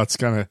amazing. Oh, it's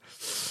going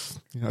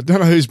to... I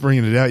don't know who's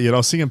bringing it out yet. I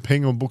was thinking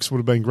Penguin Books would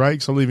have been great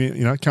because I live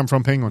in, come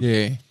from Penguin.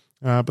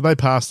 Yeah. But they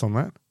passed on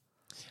that.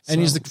 And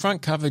is the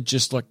front cover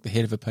just like the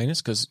head of a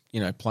penis? Because,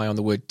 play on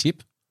the word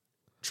tip?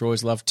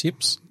 Troy's Love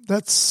Tips.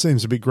 That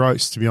seems a bit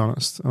gross, to be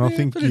honest. And I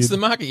think But it's the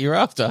market you're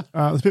after.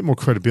 there's a bit more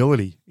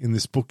credibility in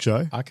this book,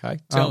 Joe. Okay.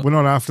 We're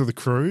not after the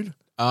crude.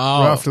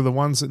 Oh, We're after the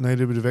ones that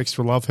need a bit of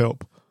extra love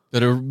help.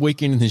 that are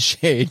weekend in the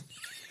shed.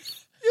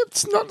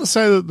 It's not to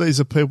say that these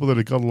are people that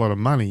have got a lot of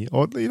money,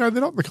 or they're not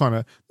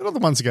the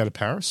ones that go to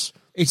Paris.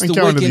 It's and the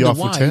go into weekend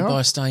Eiffel away Tower.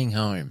 by staying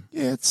home.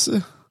 Yeah, it's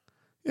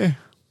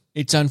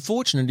It's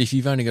unfortunate if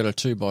you've only got a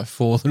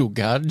 2x4 little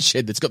garden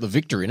shed that's got the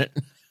Victor in it.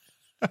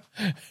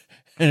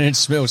 And it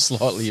smells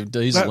slightly of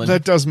diesel.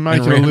 that does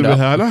make and it a little bit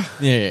Roundup.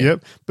 harder. Yeah.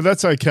 Yep, but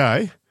that's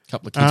okay.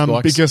 Couple of kids'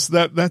 bikes. Because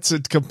that's a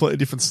completely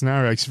different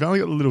scenario. 'Cause if you've only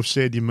got a little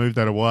shed, you move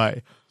that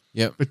away.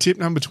 Yep. But tip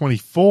number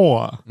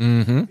 24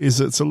 Mm-hmm. is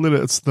it's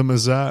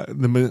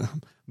the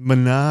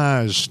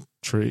menage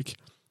trick.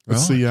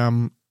 It's Right.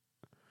 the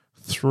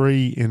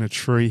 3 in a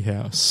tree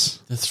house.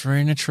 The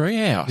 3 in a tree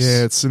house.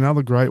 Yeah, it's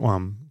another great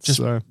one. Just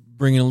So,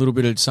 bringing a little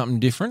bit of something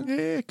different.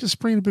 yeah, just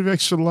bring a bit of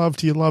extra love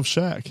to your love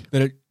shack.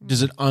 But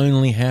does it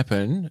only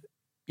happen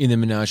in the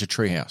Menage a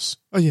Tree house?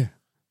 Oh, yeah.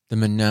 The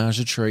Menage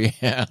a Tree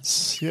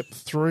house. Yep,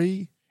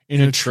 3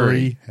 In a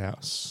tree.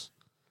 house.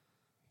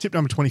 Tip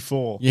number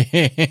 24.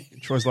 Yeah.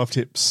 Troy's Love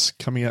Tips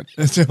coming out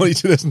early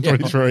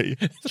 2023.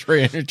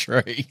 3 in a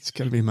tree. It's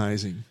going to be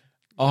amazing.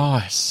 Oh,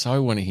 I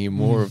so want to hear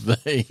more of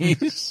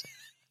these.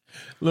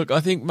 Look, I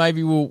think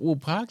maybe we'll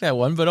park that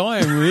one, but I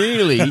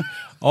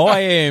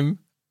am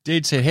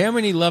dead set. How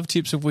many love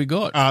tips have we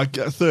got?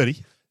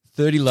 30.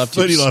 30 love tips.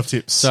 30 love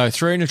tips. So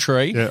 3 in a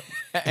tree. Yeah.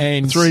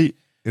 And 3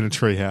 in a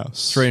tree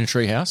house. 3 in a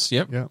tree house.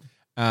 Yep. Yeah.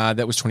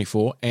 That was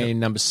 24. And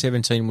number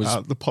 17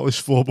 was The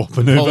polished floorboard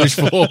maneuver. Polish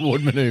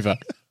floorboard maneuver.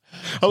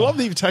 I love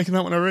that you've taken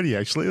that one already,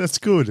 actually. That's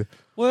good.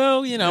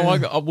 Well, you know,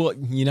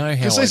 you know how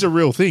Because these are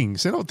real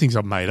things. They're not things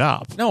I've made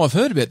up. No, I've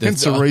heard about that.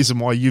 Hence the reason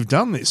why you've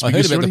done this. I heard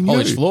because about the you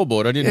polished already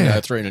floorboard. I didn't Yeah.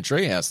 know 3 in a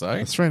tree house, though.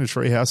 knew. 3 in a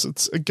tree house.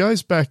 It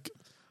goes back,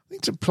 I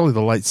think, to probably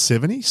the late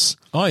 70s.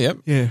 Oh, yep.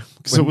 Yeah.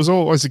 Because it was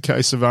always a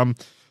case of,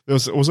 it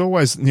was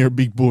always near a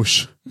big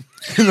bush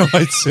in the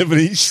late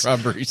 70s.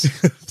 Shrubberies.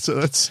 So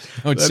that's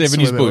It's that's 70s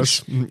where that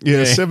bush. was. Yeah,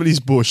 Yeah.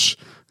 70s bush.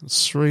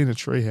 It's 3 in a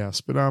tree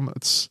house. But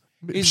it's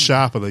a bit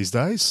sharper these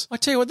days. I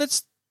tell you what,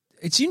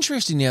 it's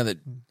interesting now that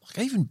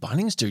even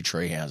Bunnings do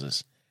tree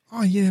houses.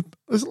 Oh, yeah.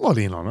 There's a lot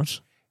in on it.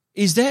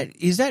 Is that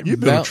You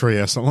built a tree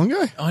house not long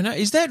ago. I know.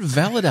 Is that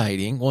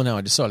validating? Well, no,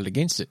 I decided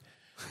against it.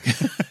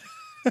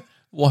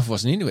 Wife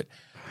wasn't into it.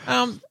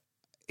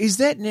 Is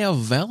that now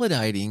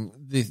validating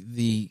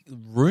the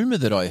rumor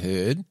that I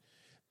heard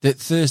that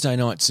Thursday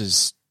nights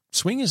is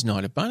swingers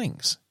night at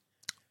Bunnings?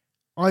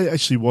 I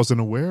actually wasn't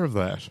aware of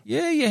that.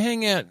 Yeah, you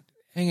hang out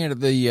at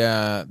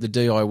the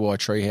DIY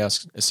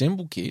treehouse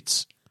assemble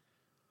kits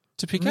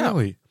to pick up.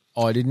 Really?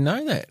 I didn't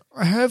know that.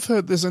 I have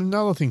heard there's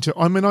another thing too.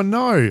 I mean, I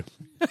know.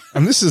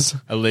 And this is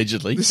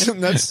Allegedly.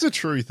 that's the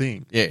true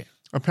thing. Yeah.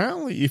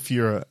 Apparently, if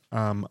you're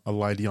a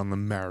lady on the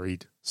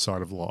married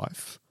side of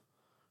life,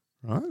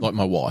 right? Like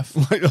my wife.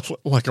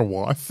 like a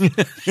wife.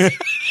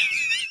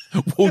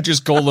 We'll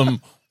just call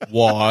them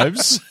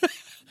wives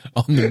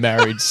on the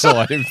married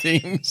side of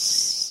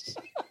things.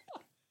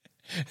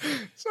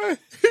 So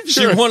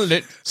She wanted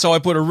it, so I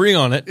put a ring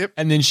on it, Yep.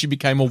 and then she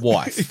became a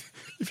wife.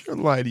 if you're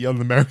a lady on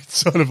the married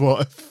side of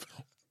life,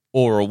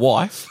 Or a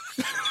wife.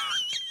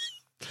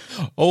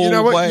 Always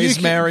know what? You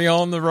can- marry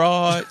on the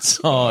right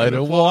side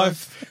of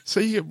wife. so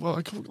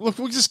look,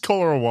 we'll just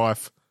call her a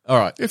wife. All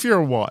right. If you're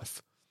a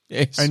wife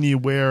Yes. and you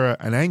wear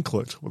an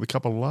anklet with a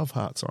couple of love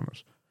hearts on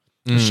it,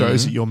 it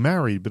shows that you're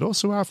married, but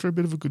also after a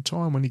bit of a good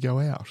time when you go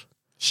out.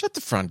 Shut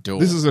the front door.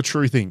 This is a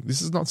true thing.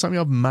 This is not something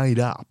I've made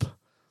up.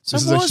 so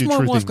This is why has actually a my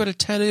true wife thing. got a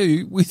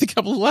tattoo with a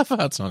couple of love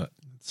hearts on it?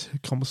 It's a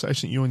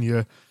conversation you and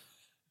your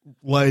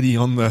lady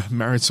on the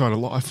married side of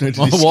life need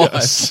to My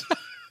discuss.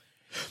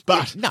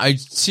 But No,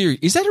 serious.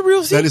 Is that a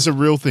real thing? that is a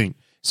real thing.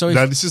 So if,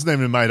 No, this isn't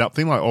even a made up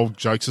thing. Like, all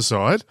jokes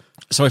aside,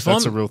 if that's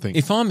I'm a real thing.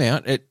 If I'm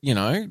out at, out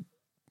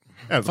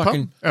of the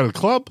fucking- pub, out of the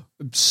club.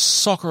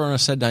 soccer on a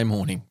Saturday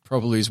morning,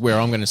 probably is where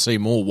I'm going to see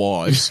more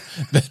wives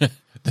than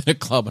a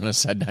club on a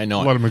Saturday A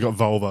night. lot of them have got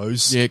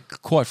Volvos. Yeah,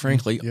 quite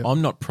frankly, Yep.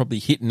 I'm not probably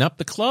hitting up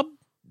the club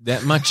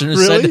that much on a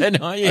Really? Saturday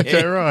night. Yeah.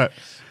 Okay, right.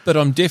 But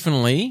I'm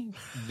definitely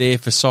there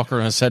for soccer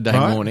on a Saturday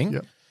Right, morning.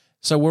 yep.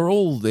 So we're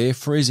all there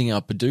freezing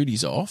our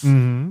padooties off.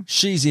 Mm-hmm.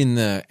 She's in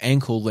the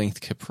ankle-length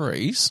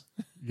capris.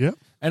 Yep.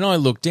 And I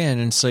look down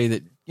and see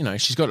that,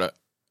 she's got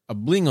a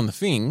bling on the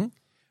thing,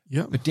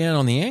 Yep. but down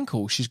on the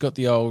ankle, she's got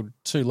the old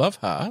 2 love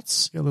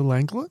hearts, Yeah, a little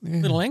anklet. Yeah.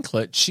 little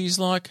anklet. She's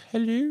like,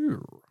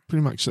 hello.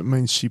 Pretty much that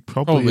means she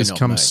probably Probably has not,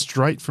 come mate.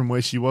 straight from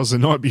where she was the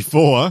night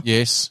before.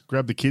 Yes.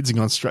 Grabbed the kids and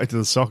gone straight to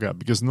the soccer,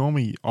 because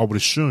normally I would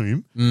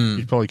assume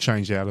you'd probably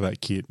change out of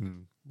that kit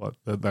and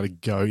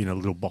that'd go in a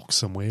little box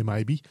somewhere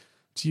maybe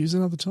to use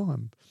another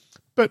time.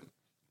 But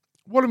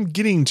what I'm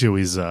getting to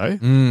is, though,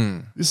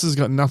 this has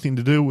got nothing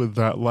to do with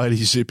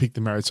ladies who pick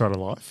the married side of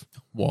life.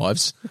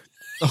 Wives.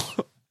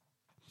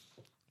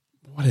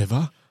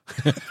 Whatever.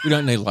 We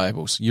don't need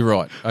labels. You're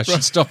right. I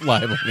should stop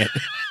labelling it.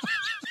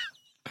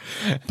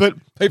 But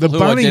People the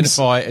who Bunnings,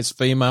 identify as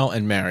female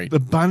and married. the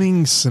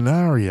Bunnings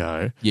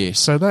scenario. Yes.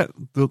 So that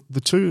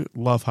the two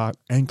love heart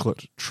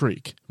anklet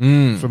trick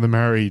Mm. for the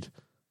married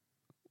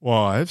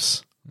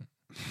wives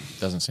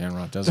Doesn't sound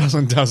right, does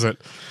it? does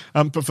it?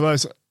 But for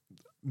those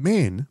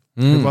men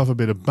who love a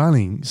bit of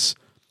Bunnings,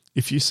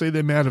 if you see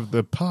them out of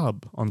the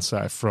pub on,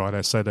 say,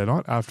 Friday, Saturday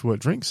night after work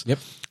drinks, Yep.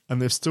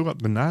 and they've still got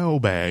the nail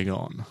bag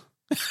on,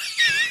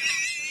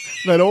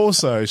 that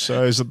also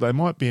shows that they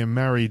might be a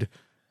married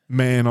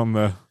man on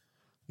the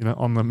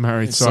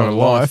married side of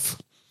life.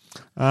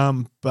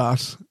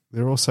 But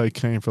they're also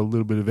keen for a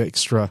little bit of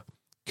extra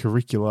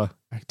curricular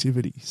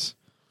activities.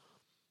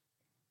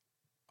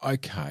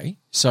 Okay.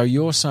 So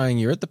you're saying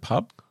you're at the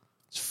pub.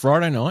 It's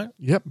Friday night.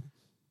 Yep.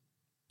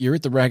 You're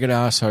at the Ragged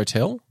Ass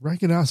Hotel.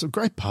 Ragged Ass, a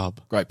great pub.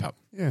 Great pub.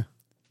 Yeah.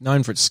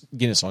 Known for its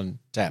Guinness on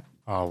tap.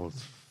 Oh, well,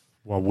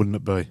 why wouldn't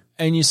it be?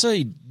 And you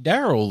see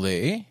Daryl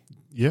there,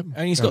 Yep.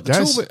 and he's got the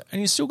Daz. tool, and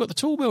he's still got the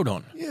tool belt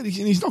on. Yeah, and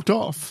he's knocked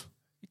off.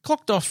 He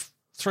clocked off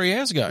 3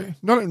 hours ago,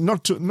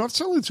 Not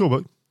solely the tool,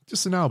 but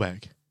just the nail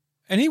bag.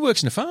 and he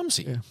works in a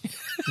pharmacy.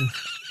 Yeah.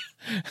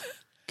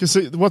 Because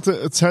it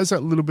has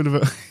that little bit of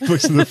a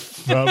looks in the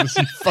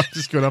pharmacy. Fuck,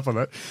 just got up on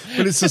that.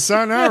 But it's a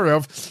scenario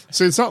of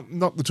it's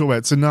not the tool bag,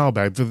 it's a nail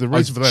bag. But the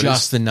reason for that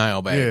Just is the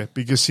nail bag. yeah,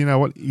 because you know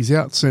what, he's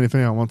out soon if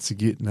anyone wants to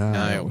get nailed.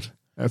 Nailed.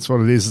 That's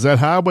what it is. Is that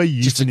hardware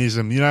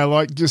euphemism?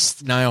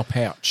 Just Nail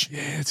pouch.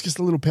 yeah, it's just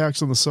a little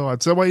pouch on the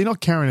side. So that way you're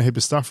not carrying a heap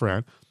of stuff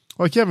around.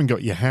 Like you haven't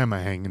got your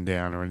hammer hanging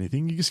down or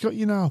anything. You just got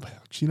your nail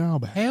pouch, your nail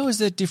bag. How is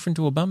that different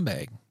to a bum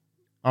bag?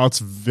 Oh, it's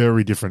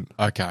very different.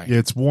 Okay. Yeah,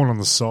 it's worn on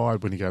the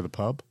side when you go to the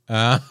pub.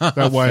 That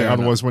That way,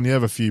 otherwise, when you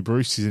have a few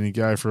brewskis and you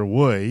go for a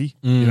wee,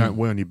 you don't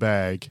wee on your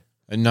bag.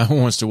 And no one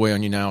wants to wee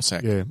on your nail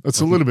sack. Yeah,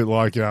 it's a little bit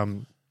like,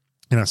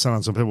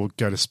 sometimes when people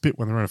go to spit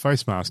when they're wearing a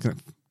face mask,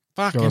 and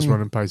guys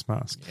running face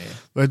mask. Yeah.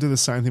 They do the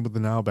same thing with the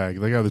nail bag.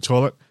 They go to the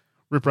toilet,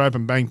 rip it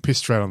open, bang, piss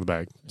straight on the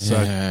bag. So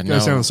Yeah, it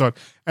goes no. down the side.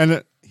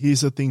 And here's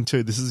the thing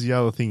too. This is the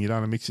other thing. You don't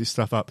want to mix this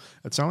stuff up.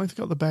 It's only if you've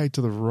got the bag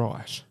to the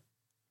right.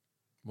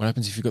 What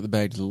happens if you've got the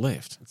bag to the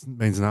left? It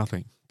means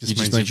nothing. You Just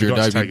just means you're you a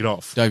forgot to Davey, take it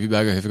off. Davey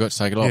Bagger who forgot to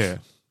take it off. Yeah.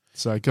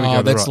 So got to go Oh,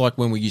 to the that's right. like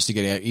when we used to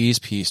get our ears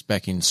pierced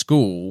back in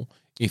school.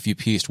 If you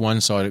pierced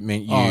one side, it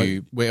meant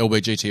you were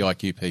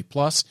LBGTIQP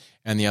plus,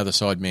 and the other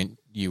side meant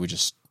you were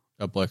just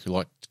a bloke who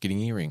liked getting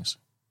earrings.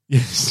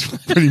 Yes,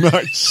 pretty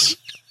much.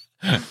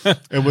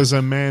 It was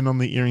a man on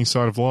the earring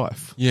side of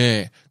life.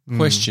 Yeah.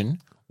 Question: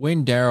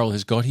 when Daryl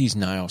has got his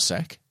nail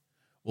sack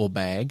or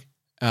bag,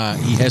 he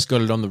has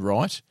got it on the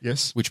right,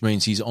 Yes. which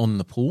means he's on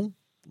the pull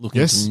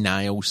looking Yes. to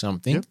nail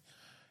something. Yep.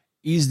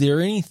 Is there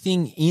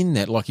anything in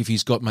that, like if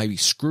he's got maybe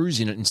screws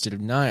in it instead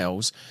of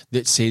nails,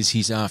 that says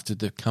he's after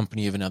the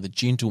company of another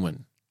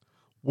gentleman?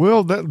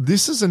 Well,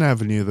 this is an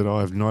avenue that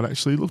I have not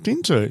actually looked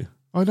into.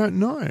 I don't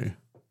know.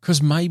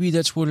 Because maybe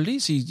that's what it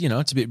is.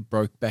 It's a bit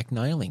broke back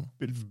nailing.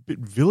 Bit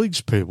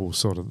village people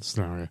sort of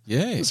scenario.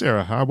 Yeah. Is there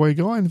a hardware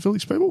guy in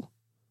village people?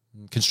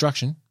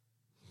 Construction,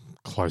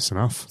 Close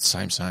enough.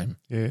 same.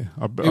 Yeah.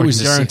 I was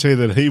can a guarantee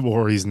that he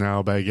wore his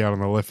nail bag out on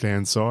the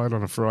left-hand side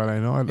on a Friday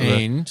night at the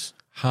And Watson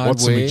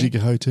hardware, Majigga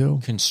Hotel.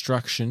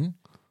 construction,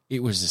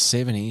 it was the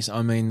 70s.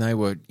 I mean, they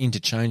were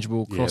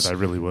interchangeable Yeah, they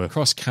really were.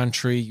 cross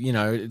country.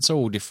 It's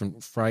all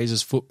different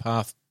phrases: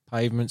 footpath,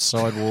 pavement,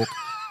 sidewalk.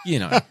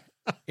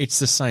 It's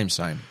the same.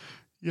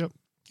 Yep.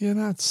 Yeah,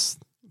 that's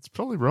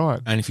probably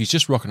right. And if he's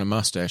just rocking a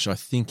mustache, I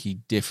think he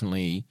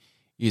definitely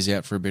is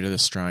out for a bit of the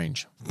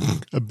strange.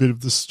 A bit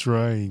of the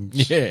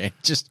strange. Yeah,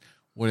 just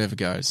whatever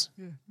goes.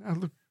 Yeah. Now,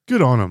 look,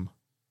 good on him.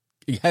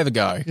 You have a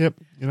go. Yep.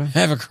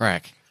 Have a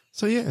crack.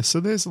 So, yeah, so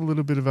there's a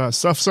little bit of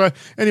stuff. So,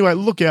 anyway,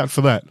 look out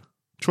for that.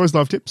 Troy's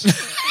Life Tips.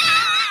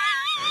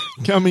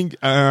 Coming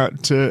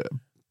to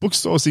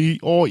bookstores.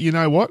 Or, you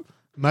know what?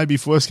 Maybe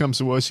if worse comes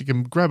to worse, you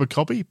can grab a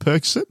copy,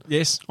 purchase it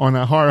Yes. on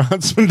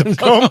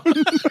hirehuntsman.com.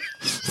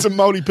 It's a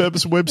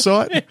multi-purpose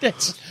website.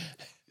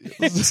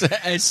 It's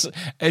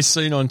as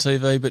seen on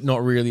TV, but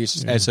not really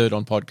as heard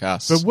on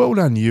podcasts. But well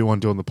done you on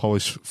doing the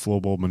polished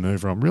floorboard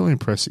manoeuvre. I'm really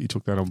impressed that you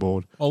took that on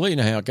board. I'll let you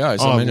know how it goes.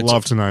 I'd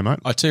love to know, mate.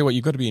 I tell you what,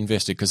 you've got to be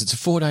invested because it's a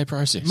 4-day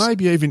process.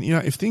 Maybe even,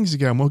 if things are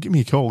going well, give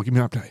me a call, give me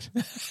an update.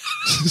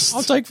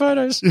 I'll take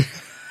photos.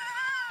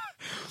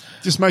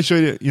 Just make sure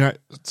you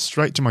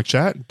straight to my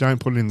chat. Don't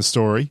put it in the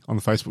story on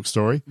the Facebook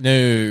story.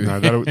 No,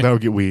 that'll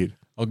get weird.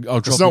 I'll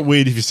drop. It's not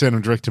weird if you send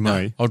them direct to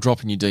me. I'll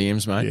drop in your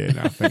DMs, mate.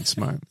 Yeah, no, thanks,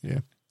 mate. Yeah,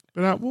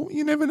 but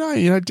you never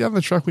know. Down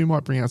the track we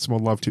might bring out some more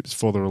love tips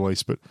for the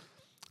release. But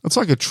it's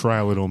like a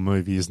trailer to a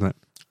movie, isn't it?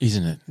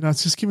 Isn't it?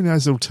 It's just giving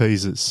those little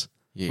teasers.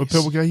 Yes. Where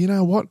people go, you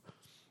know what?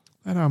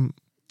 That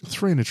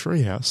 3 in a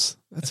treehouse.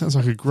 That sounds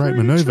like a great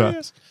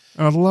manoeuvre.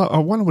 And I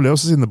wonder what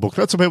else is in the book.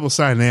 That's what people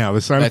say now.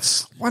 They're saying, I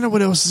wonder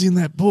what else is in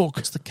that book.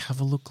 What's the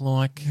cover look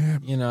like?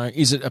 Yeah.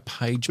 Is it a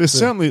page?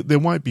 There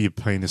won't be a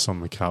penis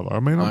on the cover. I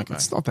mean, Okay.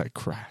 It's not that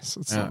crass.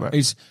 It's not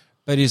that.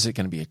 But is it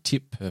going to be a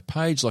tip per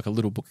page, like a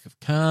little book of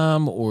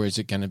calm, or is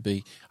it going to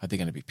be? Are there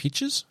going to be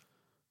pictures,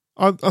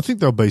 I think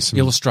there'll be some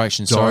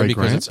illustrations? Sorry,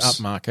 because it's diagrams.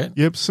 upmarket.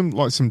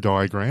 Yep, some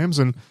diagrams,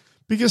 and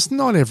Because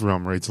not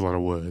everyone reads a lot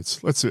of words.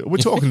 We're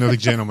talking to the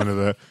gentleman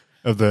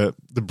of the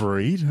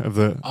breed of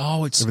the.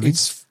 Oh, it's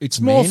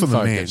more man for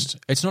the men. focused.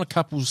 It's not a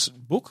couple's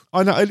book.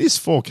 I know it is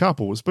for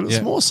couples, but it's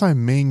Yeah. more so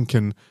men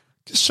can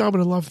just show a bit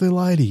of love for their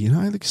lady. You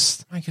know, they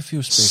just Make her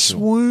feel special.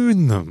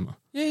 swoon them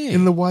Yeah.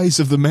 in the ways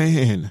of the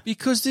man.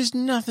 Because there's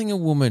nothing a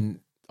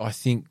woman, I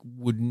think,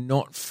 would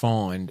not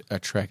find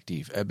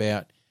attractive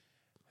about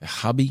a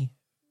hubby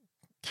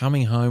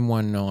coming home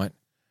one night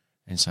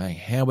and saying,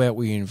 how about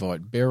we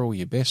invite Beryl,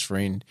 your best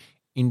friend,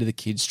 into the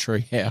kids'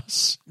 tree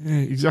house? Yeah,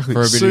 exactly.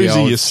 For a bit of the Susie,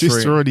 old your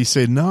sister, three- already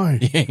said no.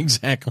 Yeah,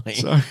 exactly.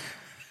 So,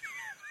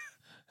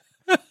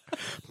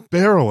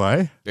 Beryl,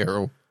 eh?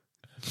 Beryl.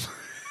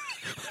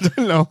 I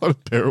don't know a lot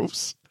of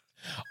Beryls.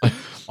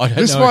 I don't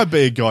This know. might be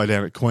a guy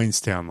down at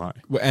Queenstown,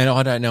 though. And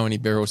I don't know any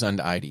Beryls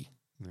under 80.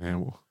 Yeah,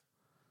 well,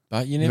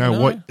 But you you never know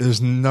know. what?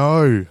 There's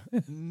no.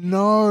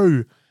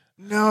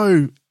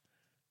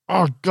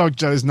 Oh, God,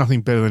 Joe, there's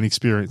nothing better than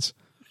experience.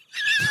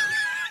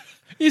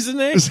 Isn't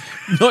there?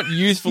 Not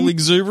youthful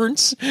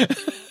exuberance.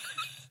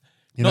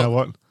 You know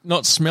what?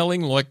 Not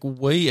smelling like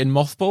wee and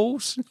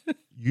mothballs.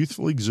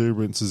 Youthful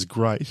exuberance is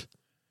great,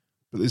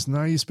 but there's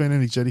no use being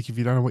energetic if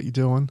you don't know what you're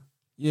doing.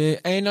 Yeah,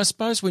 and I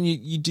suppose when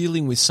you're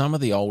dealing with some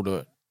of the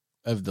older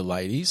of the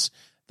ladies,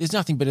 there's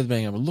nothing better than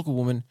being able to look a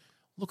woman,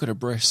 look at her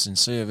breasts and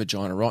see her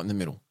vagina right in the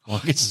middle.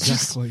 Like it's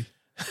just, Exactly.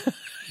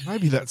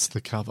 Maybe that's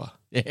the cover.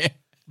 yeah.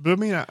 But I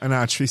mean, an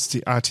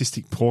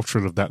artistic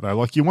portrait of that, though.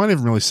 Like, you won't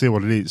even really see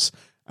what it is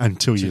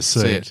until you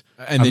see it.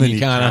 And then you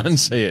can't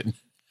unsee it.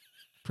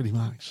 Pretty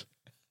much.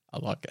 I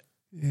like it.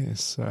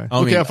 Yes. So I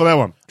look mean, out for that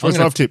one. Choice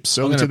gonna- 5 tips,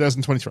 I'm early gonna-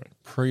 2023.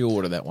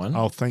 Pre-order that one.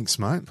 Oh, thanks,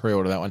 mate.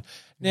 Pre-order that one.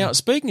 Now,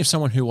 speaking of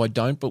someone who I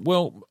don't, but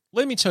well,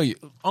 let me tell you,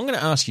 I'm going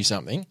to ask you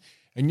something,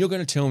 and you're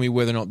going to tell me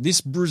whether or not this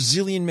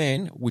Brazilian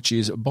man, which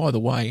is, by the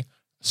way,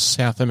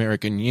 South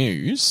American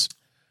news.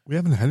 We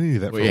haven't had any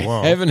of that for We a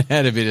while. haven't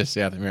had a bit of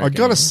South American I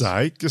got to news.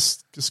 say,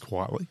 just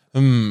quietly,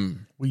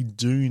 we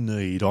do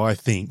need, I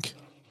think,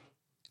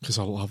 because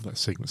I love that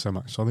segment so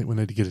much, I think we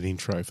need to get an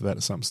intro for that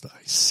at some stage.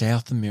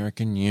 South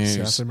American news.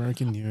 South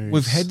American news.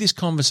 We've had this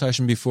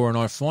conversation before, and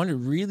I find it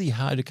really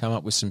hard to come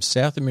up with some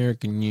South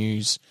American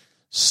news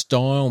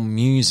style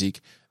music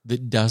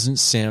that doesn't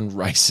sound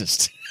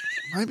racist.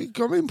 Maybe,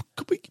 could we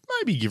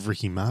maybe give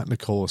Ricky Martin a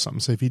call or something,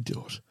 see if he'd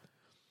do it.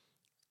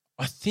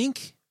 I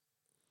think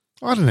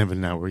I don't even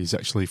know where he's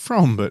actually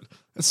from, but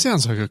it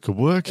sounds like it could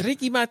work.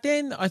 Ricky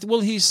Martin, well,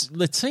 he's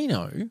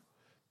Latino,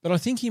 but I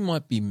think he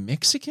might be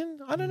Mexican.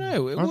 I don't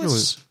know.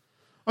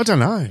 I don't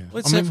know.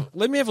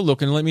 Let me have a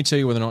look and let me tell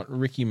you whether or not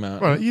Ricky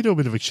Martin. Right, you do a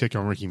bit of a check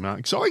on Ricky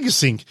Martin. So I just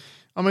think,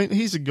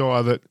 he's a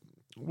guy that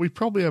we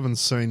probably haven't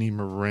seen him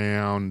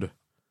around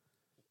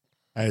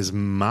as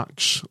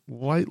much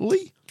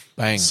lately.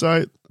 Bang.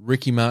 So,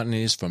 Ricky Martin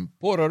is from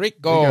Puerto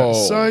Rico.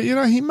 so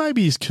he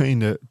maybe is keen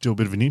to do a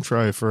bit of an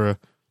intro for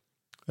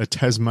a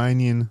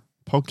Tasmanian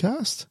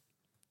podcast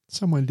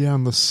somewhere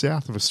down the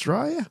south of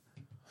Australia.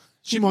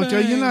 She might go,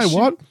 you know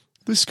what?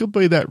 This could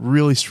be that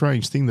really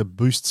strange thing that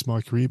boosts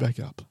my career back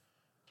up.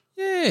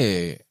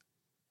 Yeah.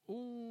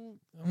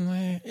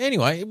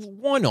 Anyway,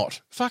 why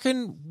not?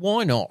 Fucking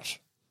why not?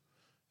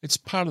 It's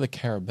part of the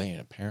Caribbean,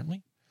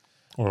 apparently.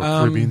 Or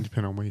Caribbean,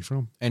 depending on where you're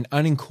from. An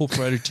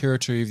unincorporated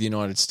territory of the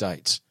United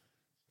States.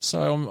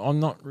 So I'm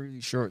not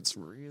really sure it's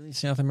really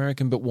South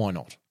American, but why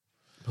not?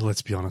 But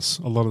let's be honest,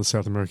 a lot of the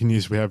South American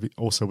news we have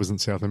also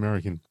wasn't South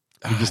American.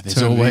 We just There's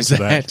turned it always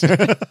into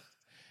that.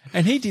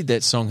 And he did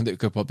that song that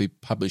could probably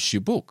publish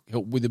your book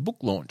with a book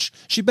launch.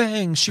 She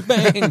bangs, she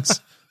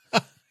bangs.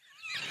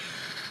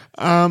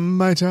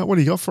 Mate, what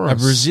do you got for A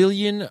us?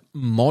 Brazilian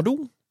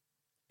model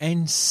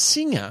and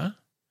singer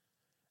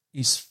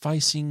is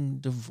facing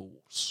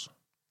divorce,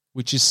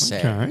 which is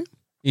sad. Okay.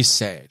 Is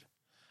sad.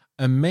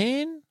 A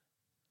man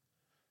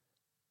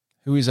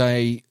who is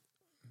a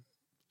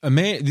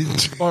man.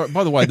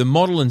 By the way, the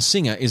model and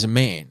singer is a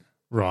man,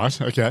 Right,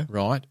 okay.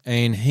 right?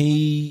 And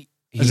he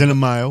As in a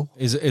male?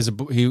 is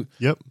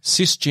Yep.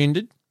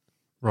 cisgendered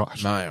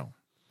Right. male.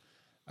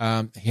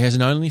 He has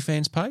an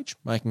OnlyFans page,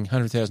 making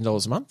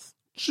 $100,000 a month.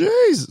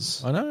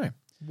 Jesus. I know.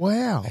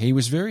 Wow. He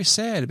was very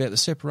sad about the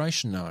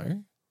separation,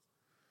 though,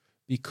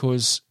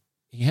 because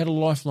he had a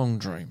lifelong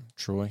dream,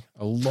 Troy,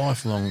 a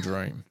lifelong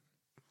dream.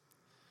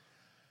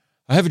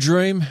 I have a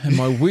dream, and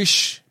my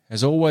wish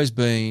has always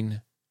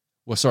been,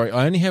 I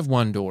only have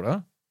one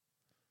daughter.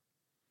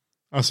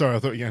 Oh, sorry, I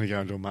thought you were going to go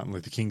into a Martin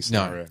Luther King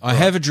scenario. No, I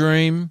have a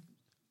dream.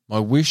 My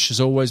wish has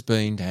always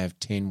been to have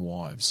 10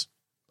 wives,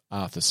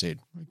 Arthur said.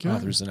 Okay.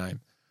 Arthur is the name.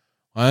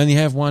 I only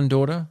have one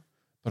daughter,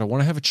 but I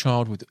want to have a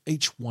child with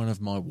each one of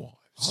my wives.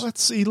 Oh,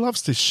 he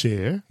loves to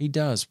share. He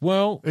does.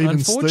 Well, Even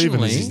Stephen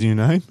unfortunately, is his new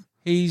name.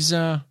 he's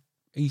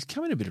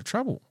come in a bit of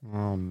trouble.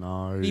 Oh,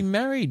 no. He's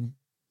married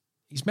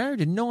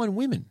to 9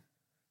 women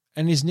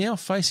and is now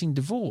facing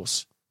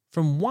divorce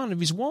from one of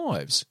his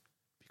wives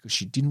because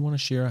she didn't want to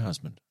share her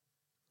husband.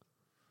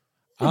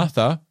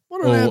 Arthur,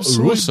 What an or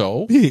absolute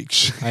Russo,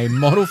 bitch. a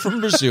model from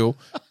Brazil,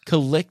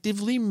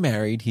 collectively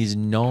married his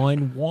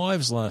 9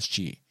 wives last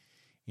year.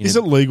 Is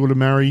it legal to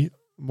marry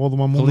more than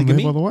one woman there,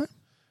 Polygamy? by the way?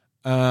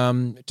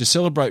 to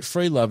celebrate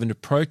free love and to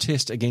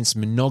protest against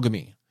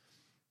monogamy.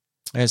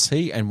 As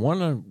he and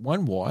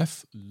one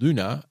wife,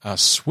 Luna, are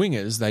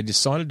swingers, they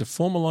decided to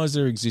formalize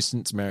their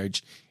existence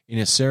marriage in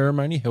a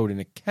ceremony held in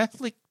a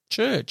Catholic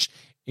church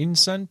in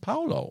Sao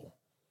Paulo.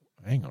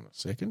 Hang on a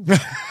second.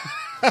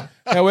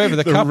 However,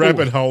 the couple,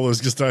 rabbit hole has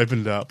just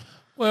opened up.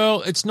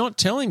 Well, it's not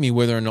telling me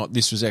whether or not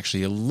this was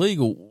actually a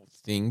legal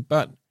thing,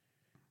 but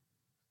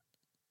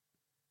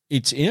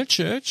it's in a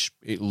church.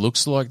 It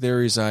looks like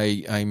there is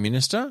a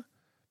minister.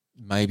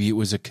 Maybe it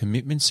was a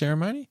commitment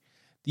ceremony.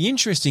 The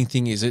interesting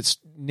thing is it's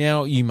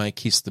now you may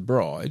kiss the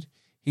bride.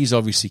 He's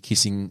obviously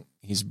kissing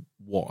his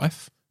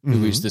wife,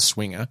 who is the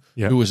swinger,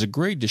 who has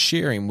agreed to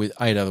share him with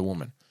 8 other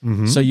women.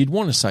 So you'd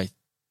want to say,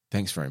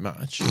 thanks very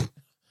much.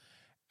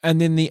 And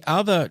then the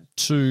other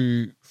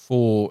 2,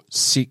 4,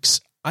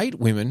 6, 8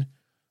 women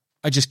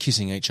are just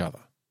kissing each other.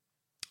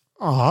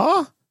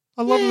 Ah,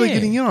 I love that they're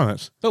getting in on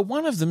it. But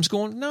one of them's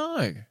gone,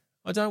 no,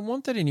 I don't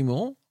want that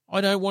anymore. I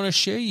don't want to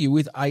share you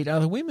with 8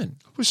 other women.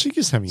 Was she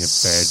just having a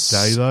bad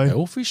day, though?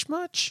 Selfish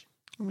much?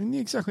 I mean,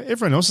 yeah, exactly.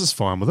 Everyone else is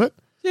fine with it.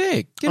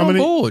 Yeah, get on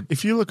board.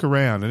 If you look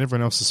around and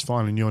everyone else is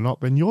fine and you're not,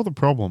 then you're the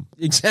problem.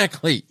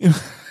 Exactly.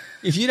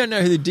 If you don't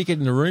know who the dickhead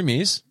in the room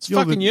is, it's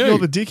fucking you. You're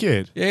the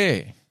dickhead.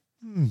 Yeah.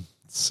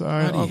 So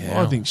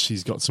I think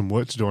she's got some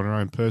work to do on her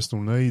own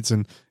personal needs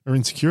and her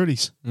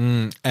insecurities.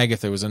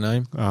 Agatha was her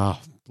name. Ah,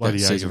 bloody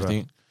That says Agatha.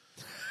 everything.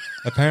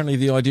 Apparently,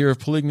 the idea of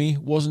polygamy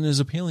wasn't as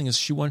appealing as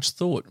she once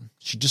thought.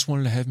 She just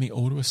wanted to have me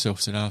all to herself,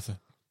 said Arthur.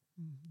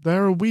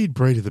 They're a weird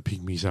breed of the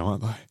pygmies,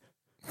 aren't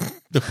they?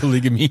 The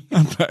polygamy.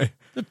 Aren't they?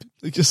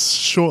 They're just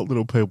short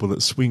little people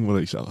that swing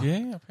with each other.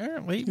 Yeah,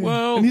 apparently. Yeah.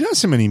 Well, and you don't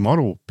see many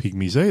model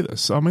pygmies either.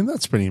 So, I mean,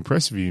 that's pretty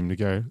impressive of him to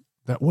go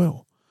that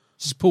well.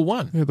 just pull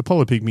one. Yeah, the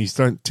polar pygmies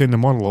don't tend to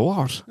model a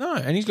lot. No,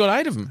 and he's got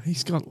 8 of them.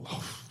 He's got...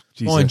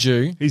 Mind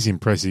you, he's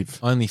impressive.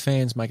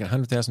 OnlyFans making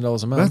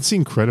 $100,000 a month. That's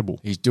incredible.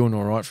 He's doing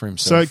all right for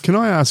himself. So, can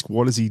I ask,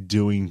 what is he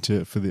doing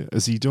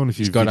is he doing a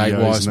few He's got videos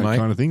 8 wives, and that mate.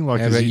 kind of thing?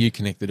 Like, how about you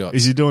connect the dots?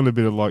 Is he doing a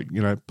bit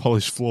of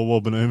polished floor wall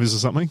maneuvers or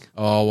something?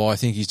 Oh, well, I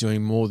think he's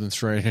doing more than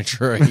 3 in a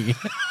tree.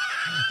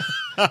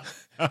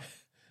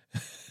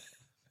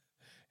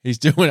 He's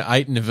doing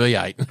 8 in a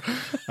V8.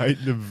 8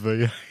 in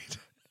a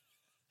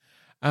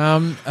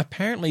V8.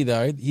 Apparently,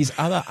 though, his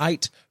other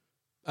 8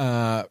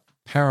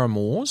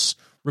 paramours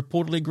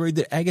reportedly agreed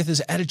that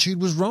Agatha's attitude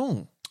was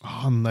wrong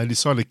Oh, and they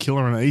decided to kill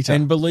her and eat her.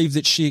 and believed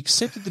that she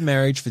accepted the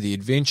marriage for the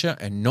adventure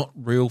and not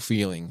real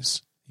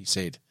feelings, he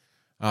said.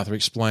 Arthur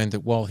explained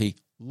that while he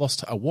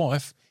lost a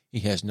wife, he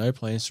has no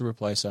plans to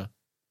replace her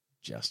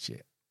just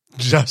yet.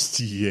 Just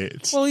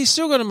yet. Well, he's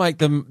still got to make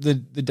the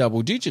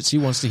double digits. He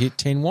wants to hit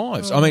 10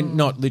 wives. I mean,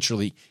 not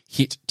literally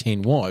hit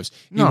 10 wives.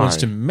 He No. wants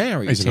to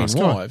marry He's a 10 nice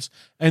guy. wives,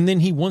 and then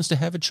he wants to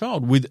have a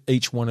child with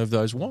each one of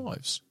those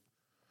wives.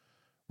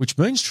 Which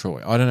means,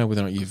 Troy, I don't know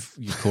whether or not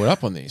you've caught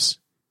up on this.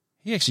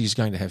 He actually is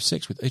going to have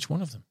sex with each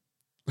one of them.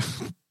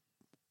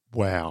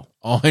 Wow.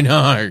 I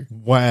know.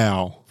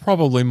 Wow.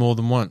 Probably more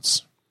than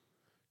once.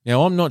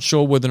 Now, I'm not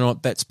sure whether or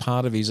not that's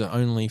part of his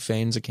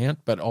OnlyFans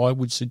account, but I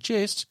would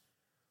suggest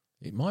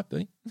it might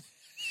be.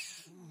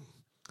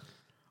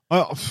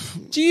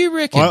 Do you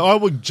reckon? I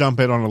would jump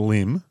out on a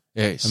limb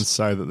Yes. and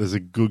say that there's a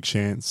good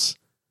chance,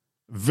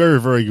 very,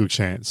 very good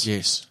chance,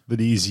 Yes.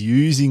 that he's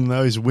using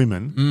those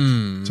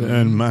women to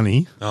earn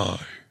money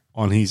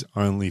on his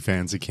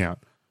OnlyFans account.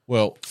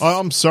 Well,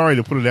 I'm sorry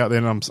to put it out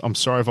there, and I'm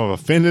sorry if I've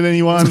offended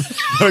anyone.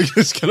 I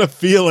just got a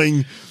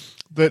feeling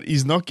that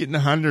he's not getting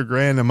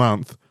 $100,000 a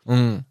month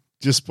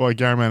just by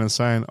going around and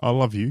saying, I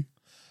love you.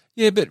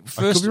 yeah, but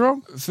I could be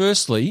wrong.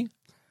 Firstly,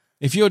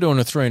 if you're doing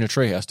a 3 in a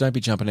treehouse, don't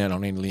be jumping out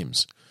on any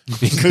limbs.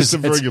 That's a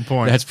very good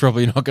point. That's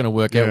probably not going to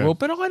work out Yeah. well.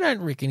 But I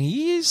don't reckon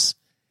he is.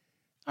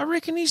 I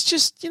reckon he's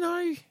just,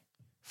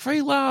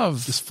 free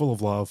love. Just full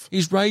of love.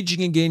 He's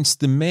raging against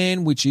the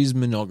man, which is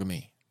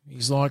monogamy.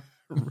 He's like,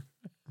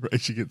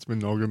 Rage against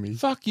monogamy.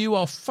 fuck you,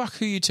 I'll fuck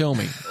who you tell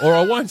me. Or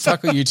I won't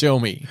fuck who you tell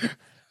me.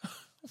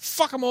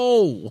 Fuck them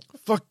all.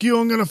 Fuck you,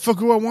 I'm going to fuck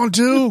who I want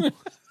to.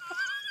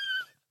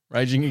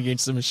 Raging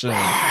against the machine.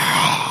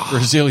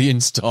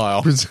 Brazilian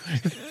style.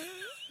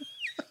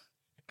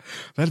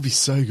 That'd be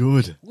so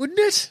good. Wouldn't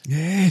it?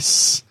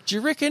 Yes. Do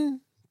you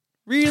reckon?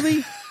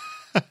 Really?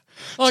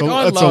 That's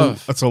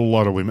a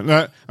lot of women.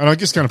 No, and I'm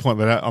just going to point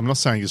that out. I'm not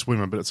saying just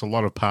women, but it's a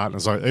lot of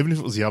partners. Like, even if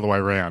it was the other way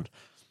around,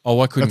 I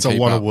couldn't that's a keep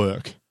lot up. of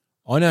work.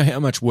 I know how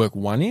much work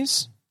one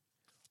is.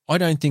 I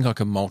don't think I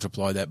can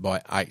multiply that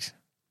by 8.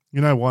 You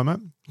know why, mate?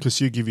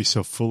 Because you give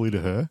yourself fully to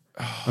her,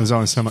 and there's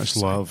only so much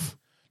love.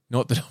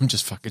 Not that I'm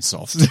just fucking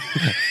soft.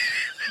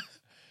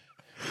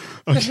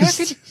 I'm But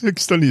how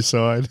just on your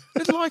side.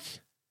 But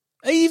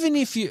even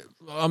if you,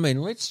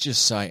 let's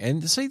just say,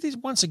 and see, this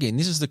once again,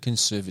 this is the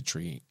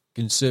conservative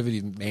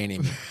man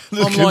in me.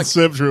 The I'm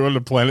conservatory on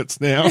the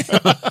planets now.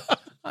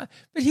 but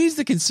here's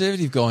the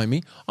conservative guy in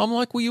me. I'm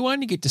like, well, you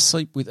only get to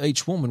sleep with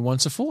each woman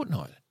once a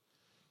fortnight,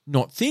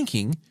 not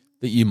thinking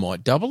that you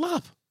might double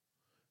up.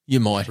 You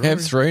might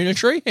have 3 in a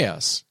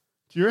treehouse.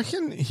 Do you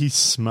reckon he's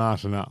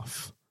smart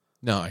enough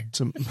No.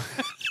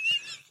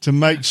 to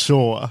make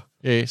sure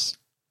Yes.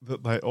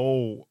 that they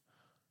all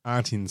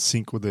aren't in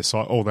sync with their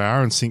cycle, or they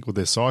are in sync with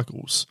their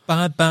cycles.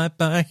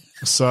 Bye.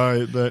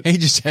 So that He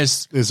just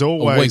has there's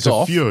always week a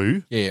off.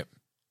 few Yeah,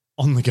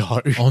 on the go.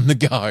 on the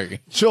go.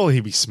 Surely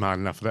he'd be smart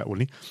enough for that,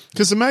 wouldn't he?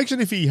 Because imagine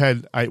if he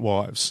had 8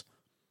 wives,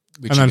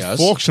 Which and he does.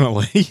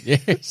 unfortunately,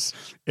 Yes.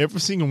 every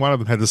single one of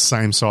them had the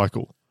same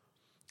cycle.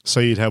 So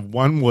you'd have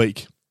 1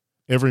 week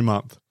every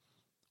month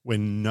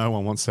when no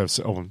one wants to have.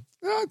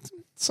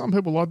 Some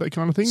people like that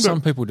kind of thing. Some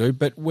But, people do,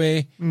 but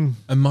where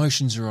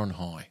emotions are on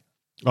high.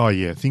 oh,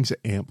 yeah, things are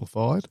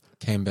amplified.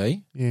 Can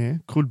be. Yeah,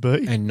 could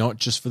be. And not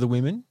just for the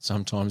women.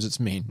 Sometimes it's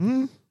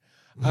men.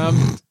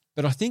 Mm.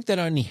 But I think that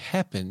only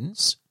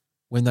happens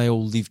when they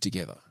all live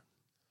together.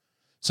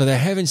 So they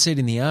haven't said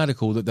in the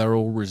article that they're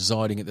all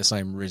residing at the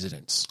same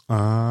residence.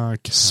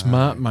 Okay.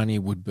 Smart money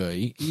would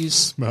be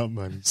Smart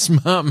money.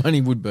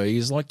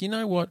 like, you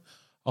know what?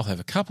 I'll have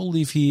a couple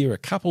live here, a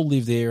couple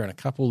live there, and a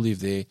couple live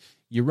there.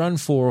 You run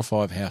 4 or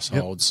 5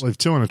 households, Leave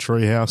 2 in a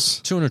tree house.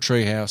 2 in a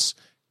tree house,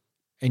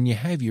 and you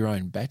have your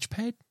own batch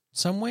pad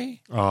somewhere.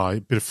 Oh,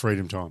 a bit of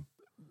freedom time.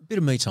 Bit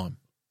of me time.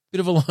 Bit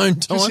of alone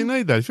Because you time.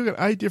 need that. If you've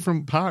got 8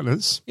 different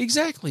partners.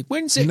 Exactly.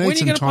 When are You you need going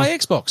some to play time.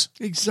 Xbox?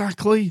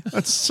 Exactly.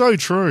 That's so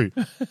true.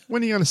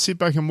 When are you going to sit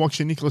back and watch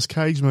your Nicolas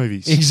Cage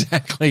movies?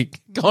 Exactly.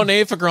 Go on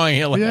air for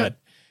crying out loud. Yeah.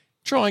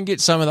 Try and get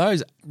some of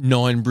those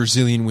 9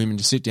 Brazilian women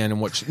to sit down and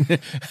watch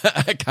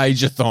a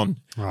cage-a-thon.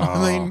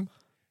 I mean,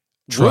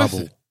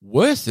 trouble.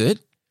 Worth it,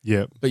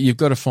 Yep, but you've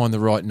got to find the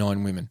right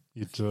 9 women.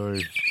 you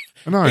do.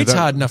 I know. It's that,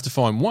 hard enough to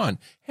find one.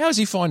 How is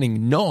he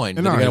finding 9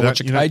 that I are know going to that,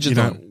 watch a you know,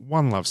 cage-a-thon?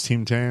 one loves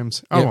Tim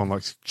Tams. Other Yep. one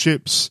likes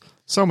chips.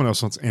 Someone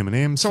else wants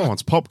M&M. Someone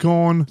wants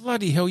popcorn.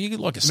 Bloody hell, you get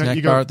like a You know, snack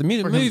you bar got at the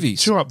minute fucking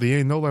movies. 2 up the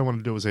end. All they want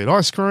to do is eat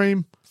ice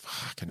cream.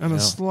 Fucking And hell.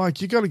 it's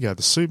like, you got to go to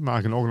the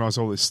supermarket and organise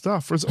all this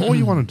stuff. Whereas all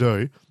you want to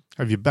do,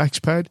 have your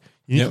batch pad,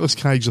 your Yep. Nicolas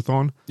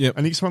Cage-a-thon, Yep.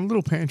 and you just want a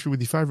little pantry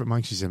with your favourite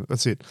munchies in it.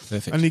 That's it.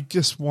 Perfect. And you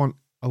just want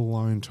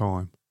alone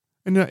time.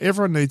 And you know,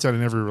 everyone needs that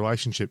in every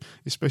relationship,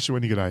 especially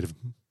when you get 8 of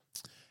them.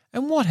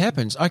 And what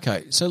happens?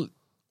 Okay, so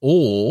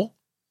or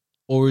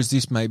is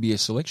this maybe a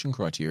selection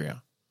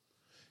criteria?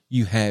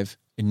 You have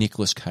a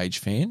Nicolas Cage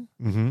fan,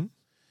 Mm-hmm.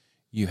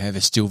 you have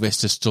a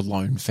Sylvester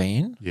Stallone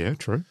fan, Yeah,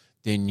 true.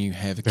 then you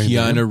have a Van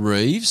Keanu Damme.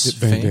 Reeves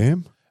Van fan,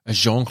 Damme, a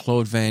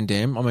Jean-Claude Van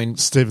Damme. I mean,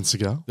 Steven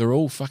Seagal. they're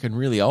all fucking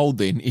really old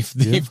then. If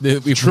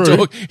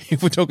True.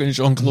 we're talking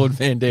Jean-Claude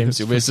Van Damme,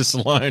 Sylvester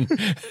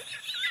Stallone.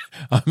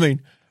 I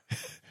mean,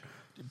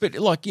 but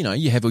like, you know,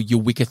 you have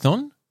your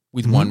Wickathon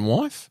with one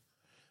wife.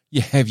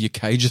 You have your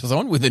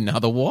Cageathon with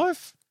another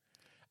wife.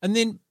 And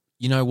then,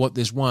 you know what,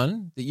 there's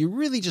one that you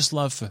really just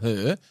love for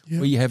her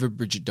where you have a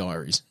Bridget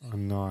Diaries. Oh,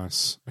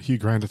 nice. A Hugh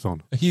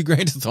Grantathon. A Hugh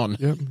Grantathon.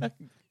 Yep.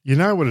 You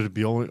know what it'd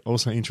be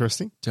also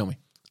interesting? Tell me.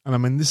 And I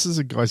mean, this is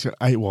a guy's got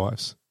 8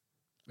 wives.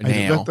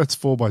 Now, That's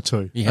 4 by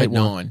 2. he had 8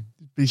 wives. 9.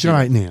 But he's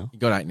got 8 now. You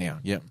got 8 now,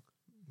 yep.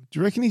 Do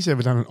you reckon he's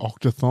ever done an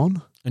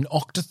octathon? An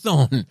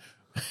octathon.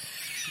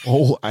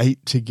 All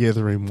 8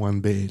 together in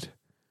one bed.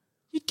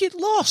 You'd get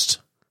lost.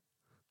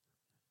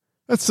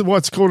 That's why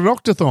it's called an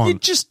octathon. You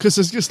just- Because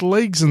there's just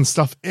legs and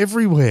stuff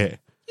everywhere.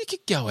 You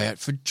could go out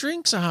for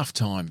drinks half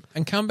time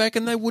and come back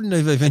and they wouldn't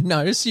have even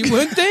noticed you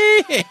weren't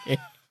there.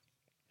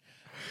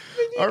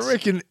 I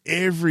reckon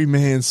every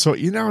man saw.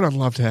 You know what I'd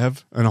love to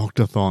have? An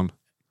octathon.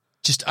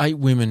 Just 8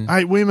 women.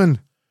 8 women.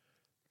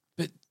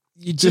 But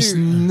you Just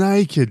do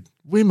naked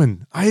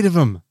women. 8 of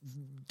them.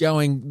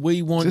 going,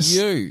 we want Just-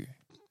 you.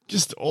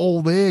 Just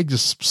all there,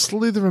 just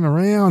slithering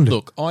around.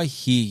 Look, I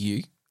hear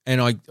you, and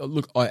I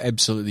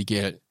absolutely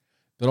get it.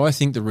 But I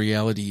think the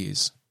reality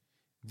is,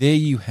 there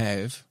you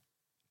have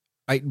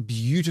 8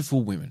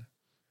 beautiful women.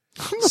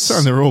 I'm not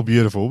saying they're all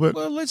beautiful, but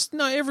Well,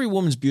 every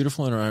woman's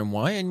beautiful in her own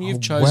way, and you've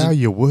chosen. wow,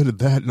 you worded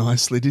that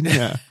nicely, didn't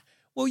you?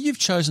 Well, you've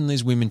chosen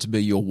these women to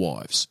be your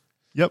wives.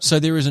 Yep. So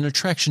there is an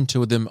attraction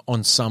to them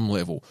on some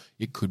level.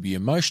 It could be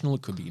emotional,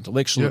 it could be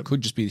intellectual, Yep. it could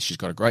just be she's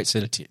got a great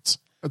set of tits.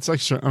 It's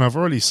extra, and I've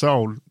already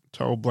told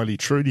bloody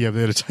Trudy over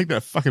there to take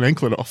that fucking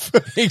anklet off.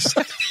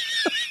 Exactly.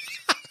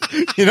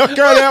 You're not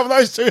going out with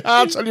those 2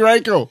 hearts on your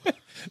ankle.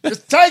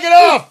 Just take it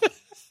off.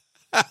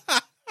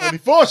 Let me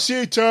force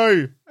you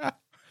to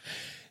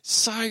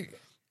So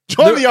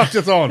join the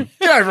octathon.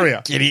 Get over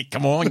here. get it,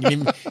 come on, get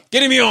him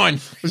on.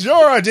 It was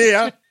your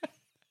idea.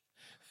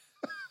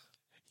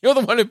 You're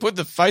the one who put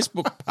the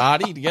Facebook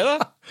party together.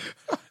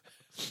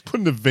 Put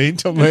an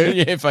event on there.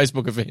 Yeah,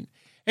 Facebook event.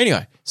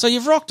 Anyway, so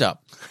you've rocked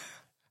up,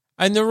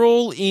 and they're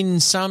all in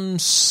some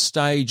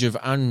stage of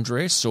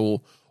undress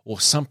or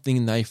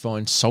something they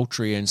find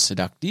sultry and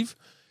seductive.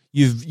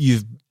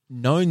 You've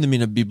known them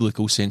in a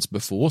biblical sense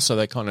before, so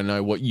they kind of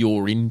know what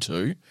you're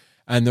into,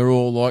 and they're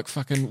all like,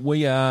 "Fucking,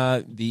 we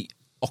are the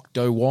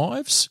Octo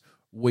Wives.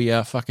 We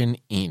are fucking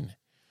in."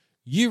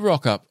 You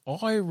rock up.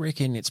 I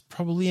reckon it's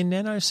probably a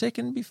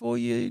nanosecond before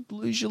you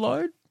lose your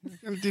load.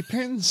 It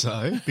depends,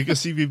 though,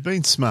 because if you've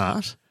been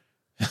smart,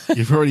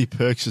 you've already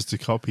purchased a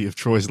copy of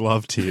Troy's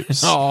Love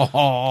Tips.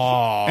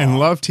 Oh, And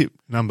Love Tip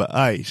number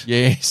 8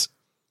 yes.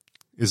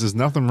 is there's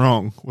nothing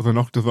wrong with an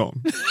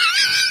octathon.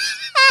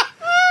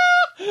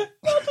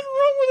 Nothing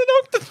wrong with an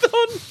octathon.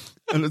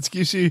 and it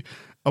gives you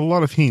a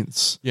lot of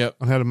hints Yep.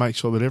 on how to make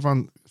sure that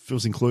everyone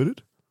feels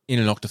included In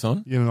an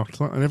octathon. in an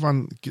octathon, and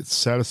everyone gets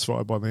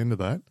satisfied by the end of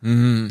that.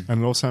 Mm.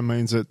 And it also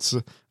means it's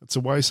a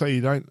way so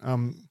you don't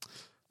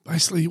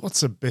basically,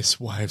 what's the best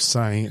way of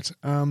saying it?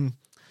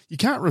 You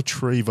can't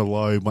retrieve a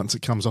load once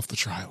it comes off the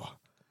trailer.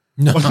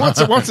 No.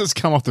 Like once it's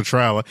come off the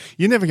trailer,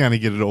 you're never going to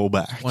get it all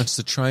back. Once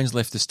the train's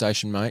left the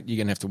station, mate, you're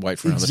going to have to wait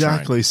for another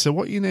Exactly. So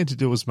what you need to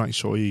do is make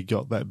sure you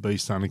got that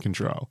beast under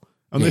control.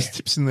 And there's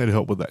tips in there to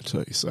help with that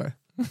too. So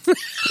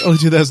early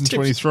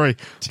 2023,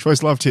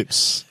 Choice Love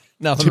tips.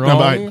 Nothing Tip wrong.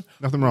 number 8,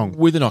 nothing wrong.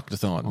 With an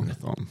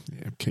octathon.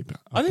 Yeah, keep it.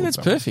 I think that's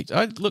perfect.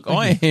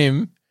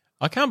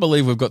 I can't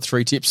believe we've got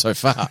 3 tips so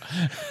far.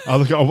 Oh,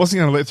 look, I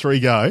wasn't going to let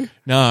 3 go.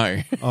 No.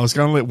 I was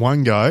going to let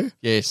 1 go.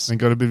 Yes. And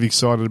got a bit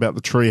excited about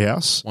the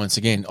treehouse. Once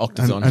again,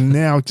 octathon. And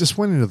now it just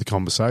went into the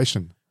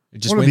conversation. It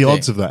just What are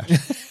went the there.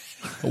 odds of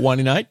that? 1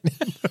 in 8.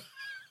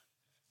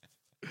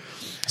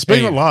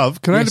 Speaking Anyway, of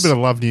love, can I add a yes. bit of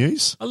love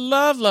news? I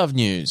love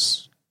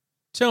news.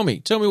 Tell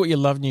me what your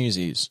love news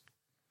is.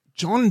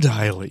 John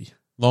Daly.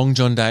 Long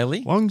John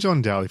Daly, Long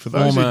John Daly. For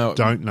those Former who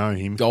don't know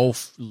him.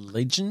 golf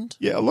legend.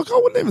 Yeah, look, I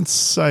wouldn't even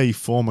say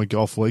former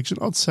golf legend.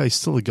 I'd say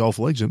still a golf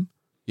legend.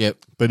 Yep.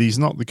 But he's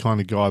not the kind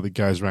of guy that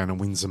goes around and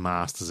wins the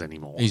Masters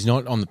anymore. He's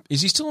not on the.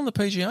 Is he still on the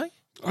PGA?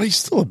 He's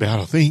still about,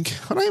 I think.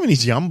 I know even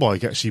his young boy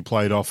actually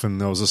played off, and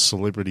there was a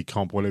celebrity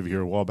comp, whatever,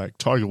 here a while back.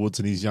 Tiger Woods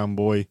and his young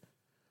boy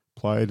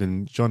played,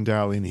 and John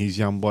Daly and his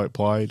young bloke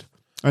played.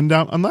 And they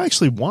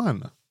actually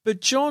won. But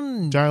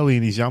John, Daly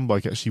and his young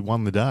bloke actually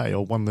won the day,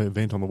 or won the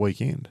event on the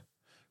weekend.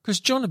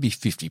 because John would be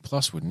 50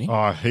 plus, wouldn't he?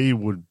 Oh, he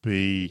would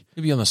be.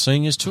 He'd be on the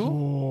seniors tour.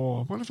 Oh,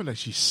 I wonder if it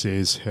actually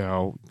says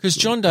how. Because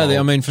John Daly,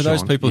 I mean, for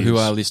those John people who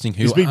is. are listening,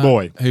 He's a big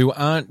boy. who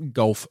aren't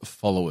golf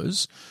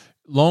followers,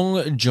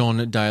 Long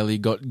John Daly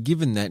got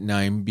given that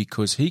name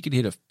because he could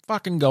hit a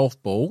fucking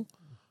golf ball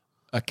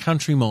a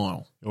country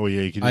mile, Oh,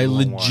 yeah, he can a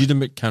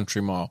legitimate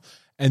country mile.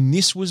 And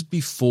this was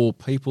before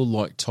people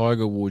like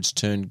Tiger Woods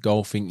turned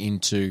golfing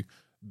into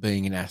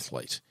being an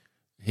athlete.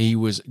 He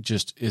was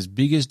just as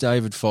big as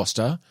David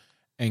Foster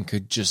and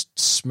could just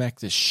smack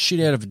the shit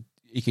out of.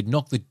 He could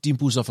knock the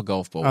dimples off a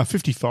golf ball.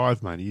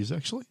 55, mate, he is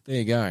actually. There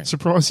you go.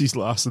 Surprised he's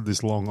lasted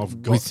this long,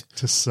 I've got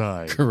to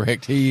say.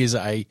 Correct. He's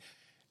a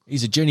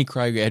Jenny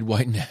Craig who had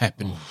waiting to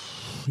happen.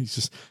 He's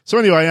just so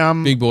anyway.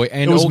 Big boy,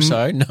 and it was-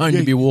 also known yeah.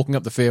 to be walking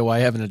up the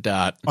fairway having a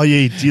dart. Oh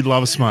yeah, he did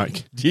love a smoke.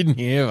 Didn't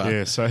he ever?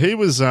 Yeah, so he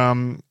was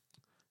a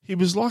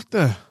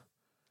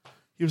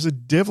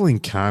devil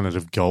incarnate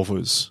of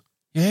golfers,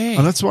 Yeah.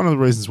 and that's one of the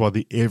reasons why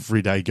the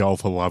everyday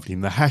golfer loved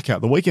him. The hacker,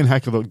 the weekend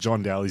hacker, look,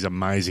 John Daly's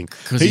amazing.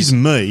 'Cause He's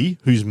me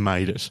who's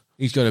made it,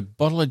 He's got a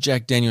bottle of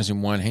Jack Daniels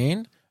in one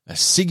hand, a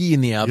ciggy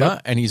in the other,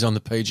 Yep. and he's on the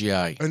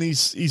PGA. and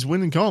he's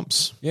winning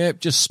comps. Yep,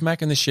 just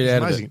smacking the shit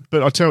out of it. Amazing.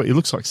 But I tell you, he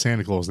looks like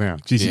Santa Claus now.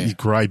 Jeez, Yeah. he's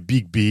grey,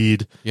 big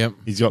beard. Yep,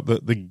 He's got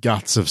the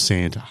guts of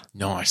Santa,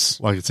 nice.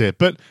 like it's there.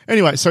 But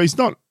anyway, so he's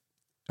not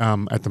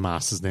at the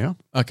Masters now.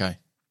 Okay.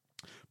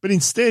 But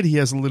instead, he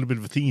has a little bit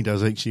of a thing he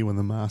does each year when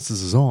the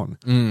Masters is on.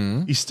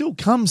 Mm. He still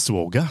comes to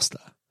Augusta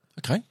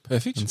Okay,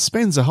 perfect. and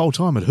spends the whole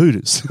time at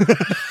Hooters.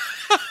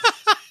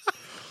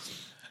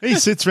 He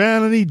sits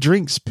around and he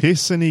drinks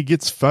piss and he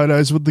gets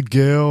photos with the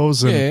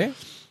girls. And, Yeah.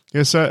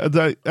 Yeah,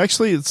 so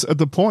actually, it's at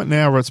the point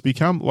now where it's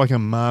become like a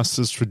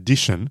Masters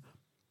tradition,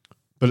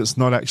 but it's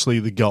not actually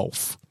the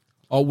golf.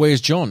 Oh,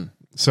 where's John?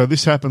 So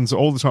this happens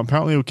all the time.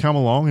 Apparently, he'll come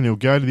along and he'll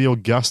go to the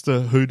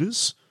Augusta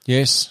Hooters.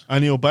 Yes.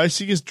 And he'll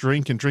basically just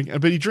drink and drink.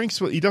 But he drinks,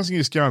 he doesn't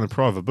just go in the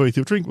private booth.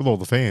 He'll drink with all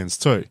the fans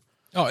too.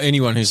 Oh,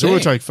 anyone who's So there.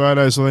 he'll take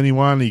photos with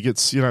anyone. He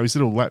gets, his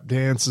little lap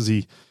dances.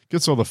 He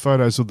gets all the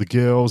photos with the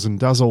girls and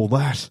does all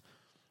that.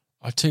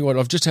 I tell you what,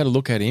 I've just had a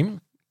look at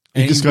him.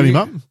 You just got him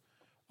up?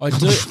 I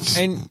do.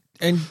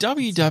 and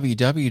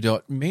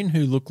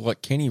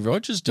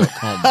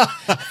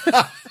www.menwholooklikeKennyRogers.com.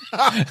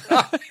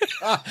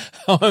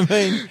 I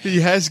mean,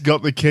 He has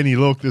got the Kenny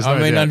look. There's no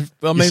doubt. I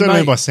You're mean,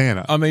 certainly mate, by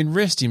Santa. I mean,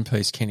 rest in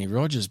peace, Kenny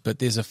Rogers. But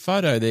there's a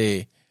photo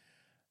there.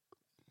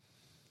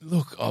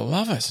 Look, I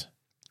love it.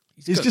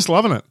 He's just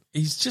loving it.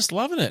 He's just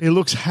loving it. He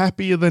looks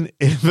happier than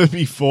ever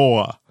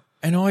before.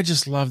 And I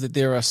just love that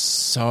there are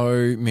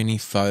so many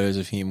photos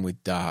of him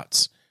with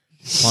darts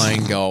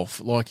playing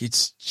golf. Like,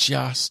 it's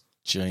just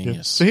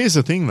genius. So here's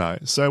the thing, though.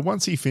 So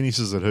once he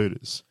finishes at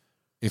Hooters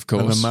Of and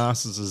the course.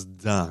 Masters is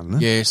done,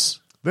 Yes.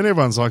 then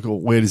everyone's like, well,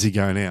 where does he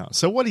go now?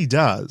 So what he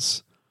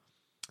does,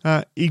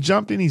 he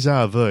jumped in his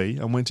RV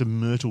and went to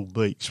Myrtle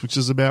Beach, which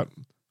is about,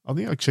 I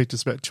think I checked,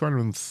 it's about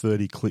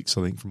 230 clicks,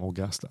 I think, from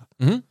Augusta.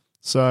 Mhm.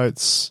 So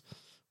it's,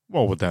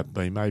 what would that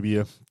be? Maybe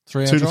a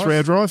 3 hour 2 to drive? 3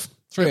 hour drive?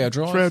 3 hour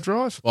drive. 3 hour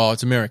drive. Well,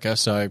 it's America,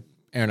 so hour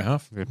and a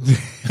half.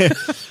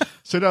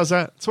 So he does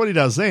that. So what he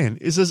does then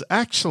is there's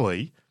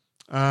actually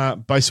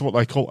basically what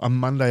they call a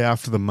Monday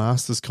after the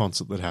Masters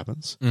concert that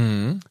happens.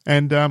 Mm.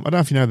 And I don't know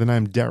if you know the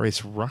name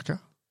Darius Rucker.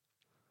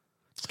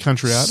 It's a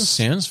country artist.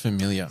 Sounds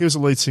familiar. He was the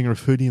lead singer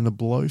of Hootie and the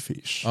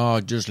Blowfish. Oh,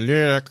 just let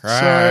it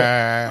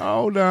cry. So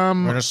old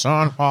when the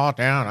sun fall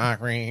down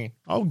like rain.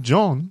 old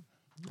John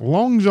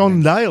Long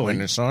John Daly When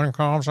the sun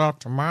comes up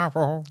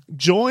tomorrow.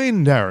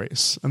 joined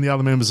Darius and the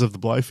other members of the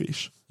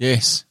Blowfish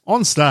Yes.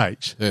 on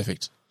stage.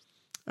 Perfect.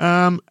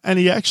 And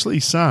he actually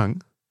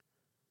sung,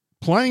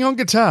 playing on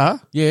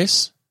guitar,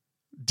 Yes.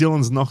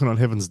 Dylan's Knocking on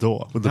Heaven's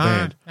Door with the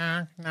band.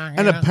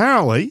 And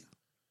apparently,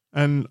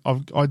 and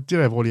I did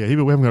have audio here,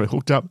 but we haven't got it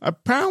hooked up,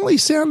 apparently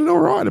sounded all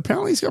right.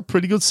 Apparently he's got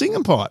pretty good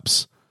singing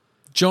pipes.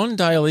 John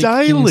Daly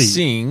can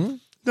sing.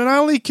 Not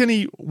only can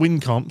he win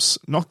comps,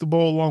 knock the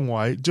ball a long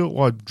way, do it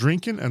while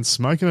drinking and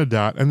smoking a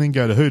dart, and then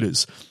go to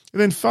Hooters,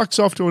 and then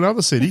fucks off to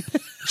another city,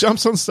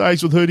 jumps on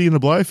stage with Hootie and the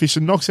Blowfish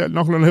and knocks out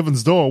Knocking on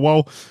Heaven's Door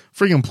while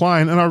frigging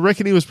playing, and I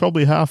reckon he was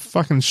probably half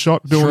fucking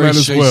shot doing Three that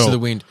as sheets well. to the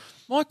wind.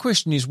 My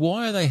question is,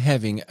 why are they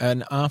having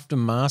an after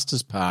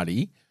Masters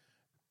party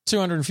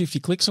 250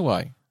 clicks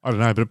away? I don't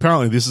know, but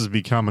apparently this has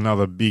become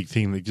another big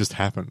thing that just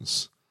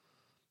happens.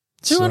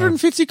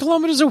 250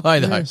 kilometres away,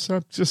 though. Yeah, so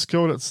I've just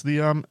called it's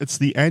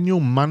the annual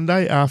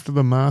Monday after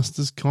the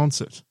Masters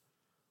concert.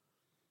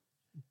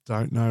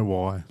 Don't know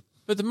why.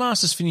 But the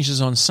Masters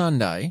finishes on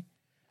Sunday,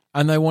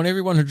 and they want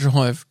everyone to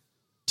drive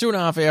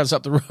 2.5 hours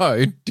up the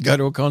road to go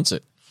to a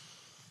concert.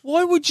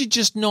 Why would you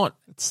just not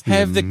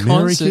have the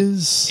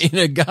Americas. concert in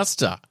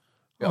Augusta?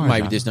 I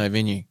Maybe know. there's no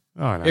venue.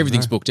 I don't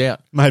Everything's know. booked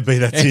out. Maybe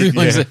that's it.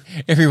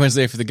 Yeah. Everyone's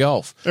there for the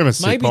golf. Everyone's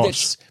too maybe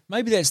posh.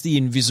 that's the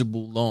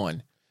invisible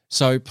line.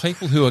 So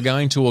people who are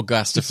going to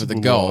Augusta for the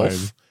Invisible golf,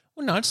 line.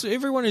 well, no, it's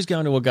everyone who's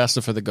going to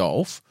Augusta for the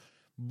golf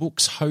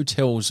books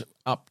hotels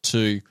up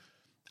to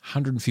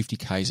 150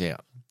 k's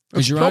out.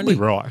 That's probably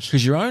right.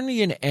 Because you're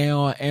only an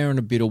hour and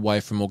a bit away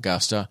from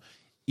Augusta.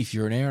 If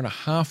you're an hour and a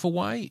half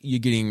away, you're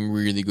getting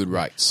really good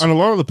rates. And a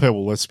lot of the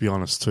people, let's be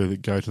honest too,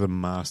 that go to the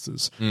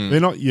Masters, they're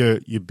not your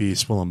beer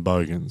swilling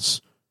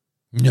bogans.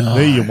 No.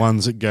 They're your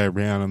ones that go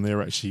around and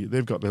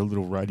they've got their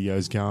little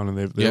radios going and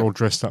they're Yep. all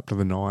dressed up to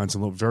the nines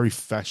and look very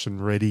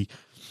fashion ready,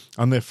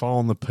 and they're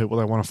following the people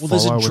they want to Well,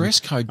 follow. there's a dress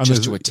code and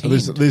just there's- to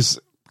attend. There's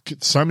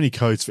so many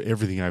codes for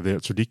everything over there.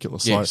 It's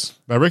ridiculous. Yes.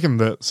 Like, I reckon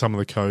that some of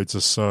the codes are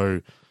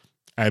so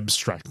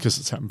abstract because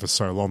it's happened for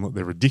so long that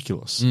they're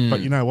ridiculous.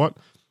 But you know what?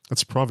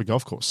 It's a private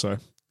golf course, so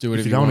Do whatever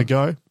if you you don't want want. to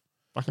go,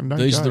 fucking don't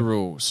These go. are the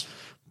rules.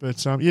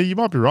 But yeah, you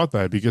might be right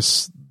though,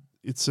 because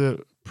it's a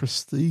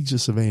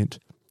prestigious event,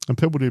 and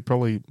people do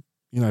probably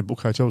book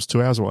hotels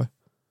 2 hours away.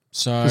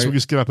 So Because we'll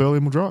just get up early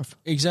and we'll drive.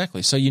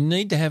 exactly. So you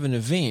need to have an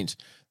event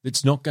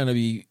that's not going to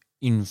be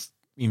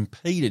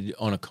impeded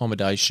on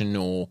accommodation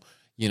or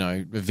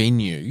a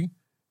venue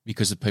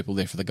because of people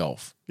there for the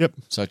golf. Yep,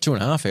 So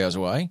 2.5 hours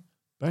away,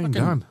 bang fucking-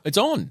 done. it's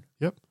on.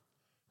 Yep.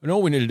 And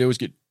all we need to do is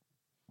get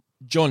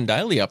John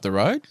Daly up the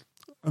road.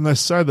 And they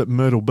say that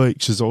Myrtle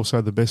Beach is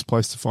also the best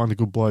place to find a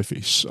good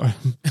blowfish. So.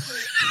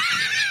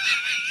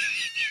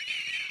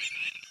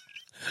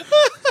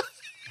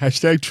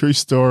 Hashtag true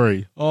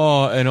story.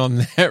 Oh, and on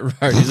that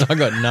roadies, I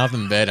got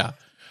nothing better.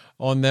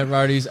 On that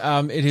roadies,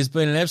 it has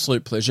been an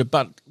absolute pleasure.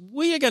 But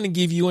we are going to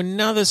give you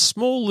another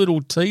small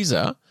little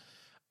teaser.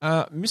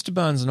 Mr.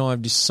 Barnes and I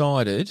have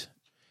decided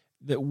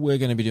that we're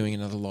going to be doing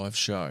another live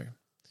show.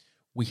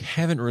 We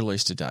haven't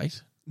released a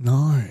date,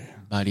 No.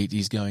 but it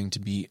is going to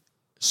be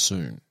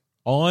soon.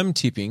 I'm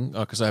tipping,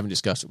 because I haven't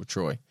discussed it with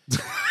Troy.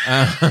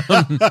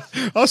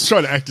 I was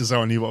trying to act as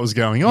though I knew what was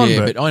going on, Yeah,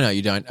 but, but I know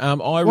you don't. I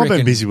I've reckon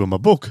been busy with my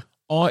book.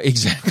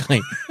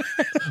 exactly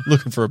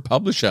looking for a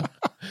publisher.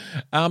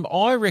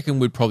 I reckon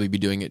we'd probably be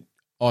doing it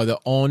either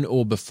on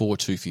or before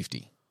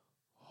 250.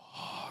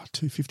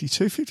 250.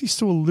 250 is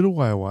still a little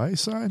way away,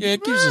 so Yeah,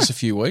 it gives us a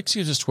few weeks.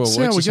 Gives us 12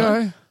 see weeks. how we or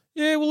so. go.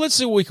 Yeah, well, let's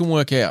see what we can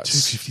work out.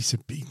 250 is a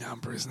big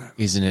number, isn't it?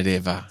 Isn't it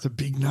ever? It's a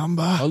big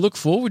number. I look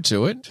forward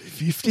to it.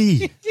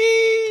 250.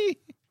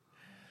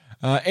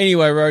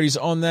 Anyway,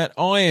 roadies, on that,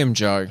 I am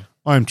Joe,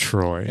 I'm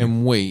Troy.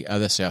 and we are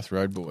the South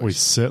Road Boys. We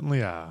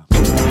certainly are.